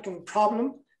an African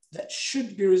problem that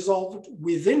should be resolved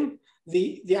within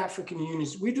the African Union.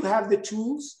 We do have the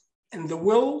tools and the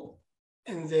will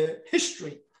and the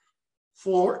history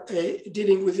for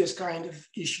dealing with this kind of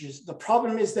issues. The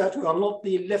problem is that we are not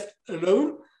being left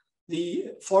alone. The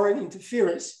foreign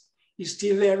interference is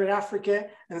still there in Africa,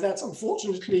 and that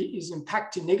unfortunately is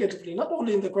impacting negatively, not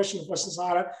only in the question of Western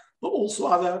Sahara, but also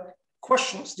other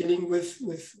questions dealing with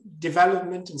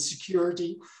development and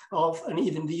security of, and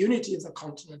even the unity of the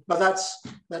continent. But that's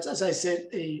as I said,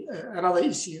 another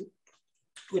issue,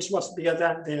 which was bigger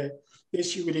than the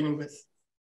issue we're dealing with.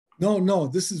 No,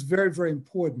 this is very, very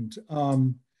important.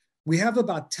 We have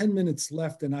about 10 minutes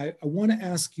left, and I want to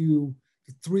ask you,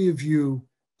 the three of you,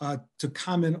 to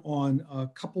comment on a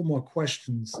couple more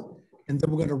questions, and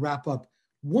then we're going to wrap up.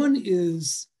 One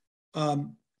is,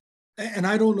 and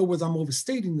I don't know whether I'm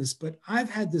overstating this, but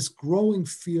I've had this growing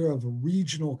fear of a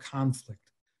regional conflict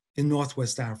in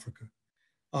Northwest Africa.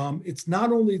 It's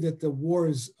not only that the war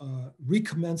is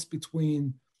recommenced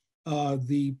between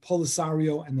the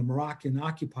POLISARIO and the Moroccan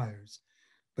occupiers,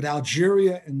 but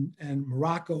Algeria and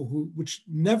Morocco, which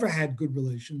never had good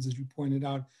relations, as you pointed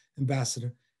out,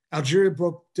 Ambassador. Algeria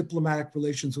broke diplomatic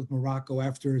relations with Morocco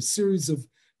after a series of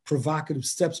provocative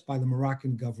steps by the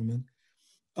Moroccan government.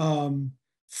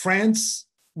 France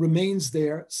remains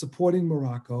there supporting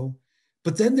Morocco,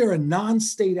 but then there are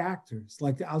non-state actors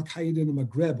like the Al-Qaeda in the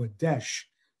Maghreb or Daesh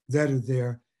that are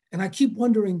there. And I keep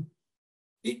wondering,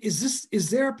 is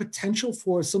there a potential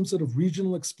for some sort of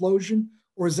regional explosion,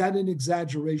 or is that an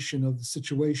exaggeration of the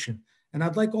situation? And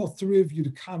I'd like all three of you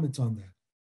to comment on that.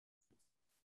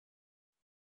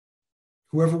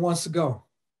 Whoever wants to go.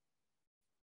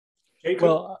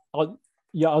 Well,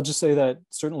 I'll just say that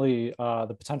certainly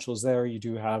the potential is there. You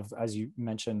do have, as you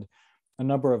mentioned, a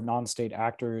number of non-state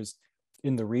actors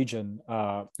in the region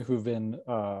who've been,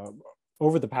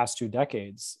 over the past 2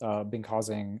 decades, been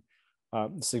causing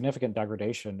significant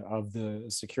degradation of the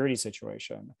security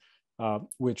situation,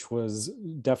 which was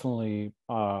definitely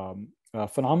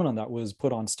phenomenon that was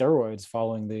put on steroids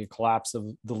following the collapse of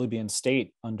the Libyan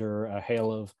state under a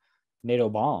hail of NATO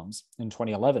bombs in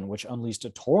 2011, which unleashed a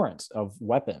torrent of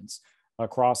weapons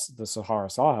across the Sahara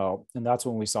Sahel. And that's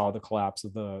when we saw the collapse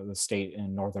of the state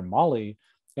in northern Mali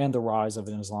and the rise of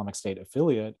an Islamic State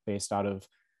affiliate based out of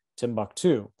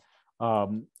Timbuktu.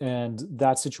 And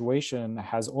that situation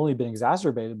has only been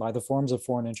exacerbated by the forms of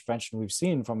foreign intervention we've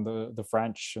seen from the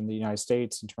French and the United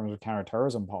States in terms of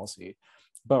counterterrorism policy.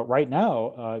 But right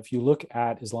now, if you look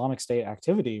at Islamic State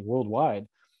activity worldwide,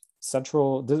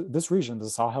 this region, the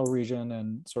Sahel region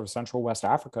and sort of Central West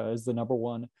Africa, is the number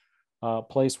one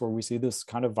place where we see this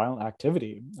kind of violent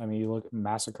activity. I mean, you look at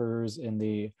massacres in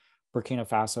the Burkina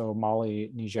Faso,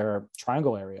 Mali, Niger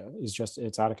triangle area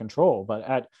it's out of control. But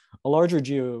at a larger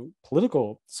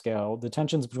geopolitical scale, the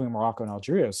tensions between Morocco and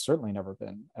Algeria has certainly never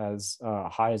been as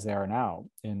high as they are now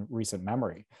in recent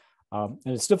memory. And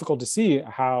it's difficult to see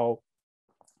how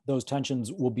those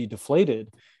tensions will be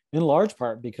deflated, in large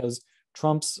part because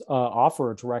Trump's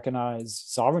offer to recognize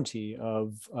sovereignty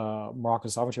of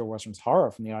Morocco's sovereignty over Western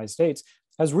Sahara from the United States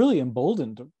has really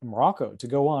emboldened Morocco to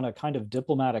go on a kind of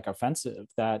diplomatic offensive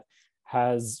that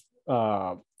has,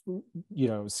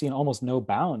 seen almost no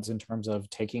bounds in terms of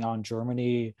taking on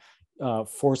Germany,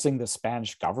 forcing the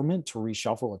Spanish government to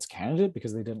reshuffle its candidate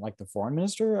because they didn't like the foreign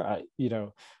minister.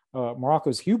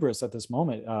 Morocco's hubris at this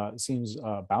moment seems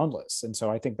boundless, and so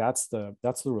I think that's the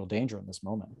real danger in this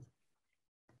moment.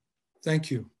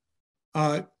 Thank you.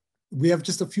 We have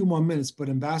just a few more minutes, but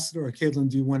Ambassador or Katlyn,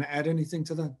 do you want to add anything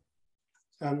to that?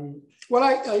 Well,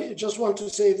 I just want to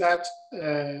say that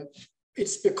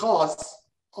it's because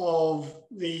of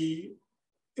the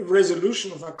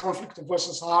resolution of the conflict of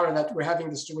Western Sahara that we're having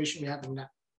the situation we're having now.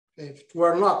 If it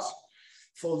were not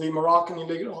for the Moroccan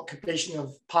illegal occupation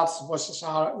of parts of Western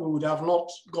Sahara, we would have not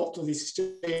got to this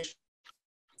stage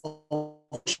of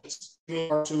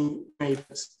to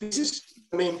neighbors. This is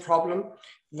the main problem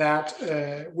that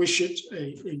we should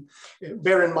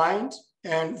bear in mind,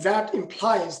 and that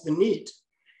implies the need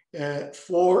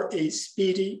for a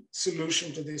speedy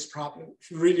solution to this problem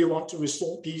if you really want to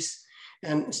restore peace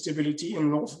and stability in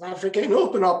North Africa and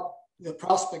open up the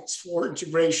prospects for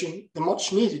integration, the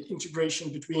much needed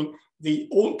integration between the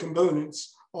old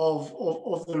components of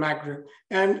the Maghreb.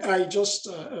 And I just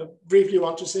briefly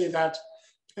want to say that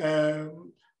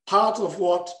part of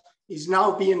what is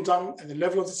now being done at the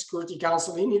level of the Security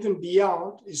Council and even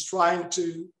beyond is trying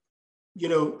to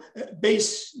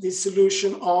base this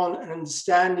solution on an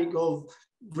understanding of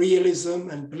realism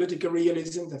and political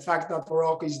realism, the fact that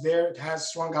Morocco is there, it has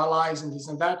strong allies and this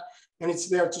and that, and it's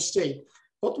there to stay.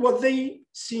 But what they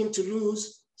seem to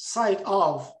lose sight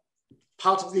of,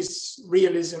 part of this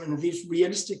realism and this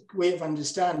realistic way of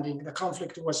understanding the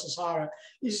conflict of Western Sahara,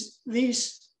 is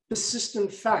this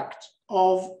persistent fact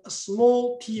of a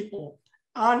small people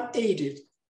unaided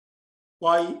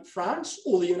by France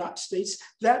or the United States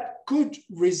that could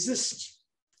resist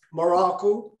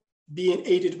Morocco being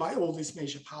aided by all these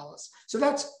major powers. So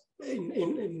that's,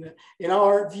 in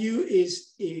our view,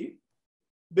 is a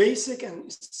basic and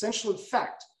essential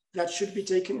fact that should be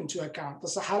taken into account. The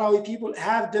Sahrawi people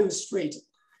have demonstrated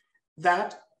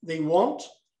that they want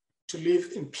to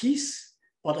live in peace,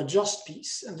 but a just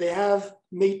peace, and they have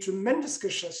made tremendous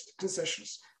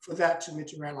concessions for that to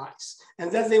materialize,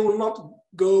 and that they will not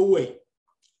go away.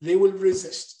 They will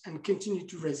resist and continue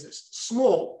to resist.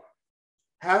 Small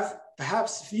have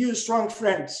perhaps few strong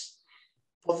friends,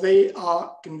 but they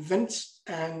are convinced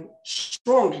and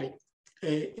strongly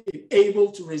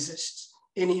able to resist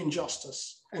any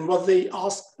injustice. And what they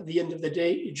ask at the end of the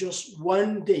day is just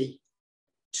one day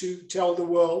to tell the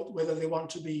world whether they want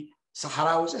to be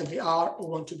Sahrawis, and they are, or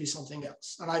want to be something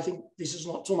else. And I think this is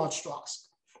not too much to ask.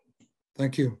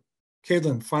 Thank you.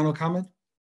 Katlyn, final comment?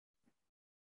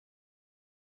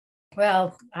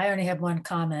 Well, I only have one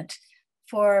comment.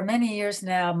 For many years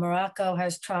now, Morocco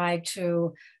has tried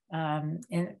to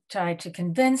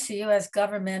convince the U.S.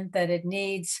 government that it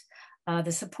needs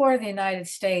the support of the United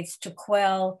States to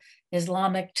quell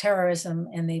Islamic terrorism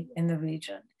in the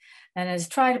region, and has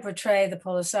tried to portray the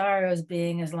POLISARIO as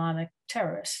being Islamic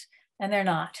terrorists, and they're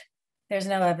not. There's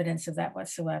no evidence of that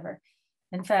whatsoever.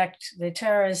 In fact, the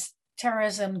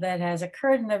terrorism that has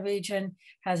occurred in the region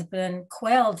has been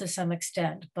quelled to some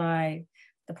extent by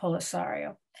the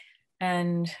POLISARIO.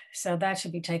 And so that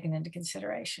should be taken into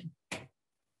consideration.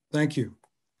 Thank you.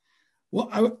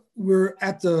 Well, we're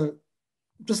at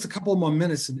just a couple more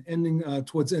minutes and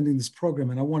towards ending this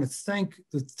program. And I want to thank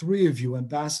the three of you,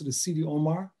 Ambassador Sidi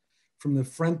Omar from the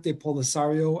Frente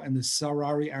Polisario and the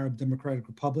Sahrawi Arab Democratic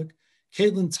Republic,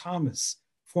 Katlyn Thomas,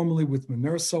 formerly with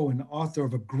MINURSO and author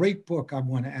of a great book, I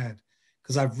want to add,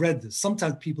 because I've read this.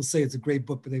 Sometimes people say it's a great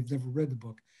book, but they've never read the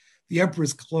book. The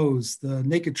Emperor's Clothes, The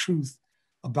Naked Truth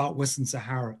About Western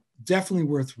Sahara, definitely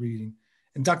worth reading.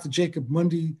 And Dr. Jacob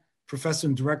Mundy, professor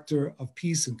and director of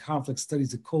peace and conflict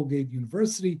studies at Colgate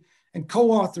University, and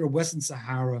co-author of Western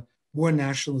Sahara, War,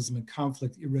 Nationalism, and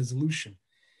Conflict, Irresolution.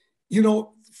 You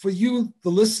know, for you, the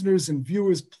listeners and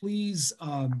viewers, please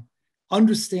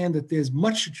understand that there's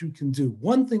much that you can do.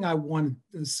 One thing I want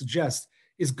to suggest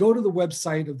is go to the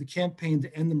website of the campaign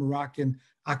to end the Moroccan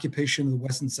occupation of the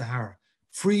Western Sahara,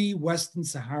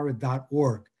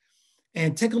 freewesternsahara.org,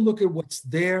 and take a look at what's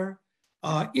there.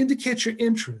 Indicate your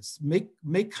interest,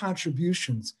 make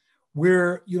contributions.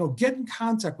 Get in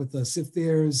contact with us. If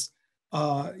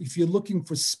you're looking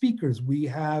for speakers, we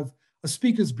have a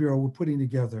speakers bureau we're putting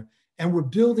together, and we're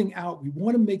building out. We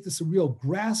want to make this a real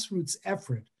grassroots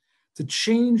effort to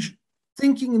change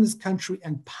thinking in this country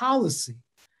and policy.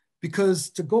 Because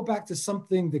to go back to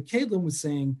something that Katlyn was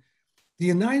saying, the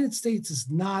United States is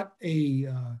not a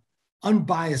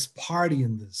unbiased party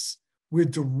in this. We're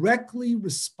directly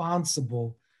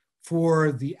responsible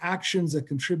for the actions that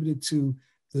contributed to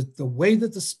the way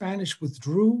that the Spanish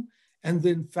withdrew and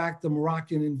then, in fact, the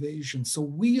Moroccan invasion. So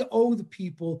we owe the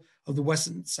people of the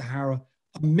Western Sahara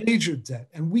a major debt,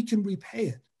 and we can repay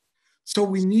it. So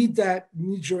we need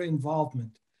your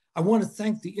involvement. I want to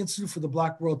thank the Institute for the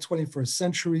Black World 21st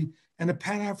Century and the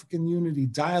Pan-African Unity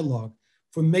Dialogue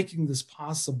for making this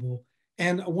possible.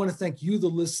 And I want to thank you, the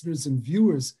listeners and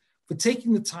viewers, for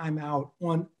taking the time out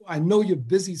on, I know your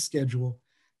busy schedule,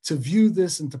 to view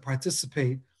this and to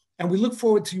participate. And we look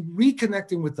forward to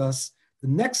reconnecting with us the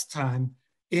next time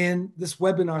in this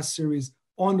webinar series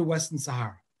on the Western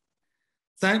Sahara.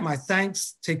 My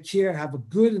thanks, take care, have a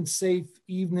good and safe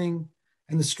evening,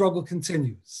 and the struggle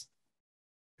continues.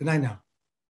 Good night now.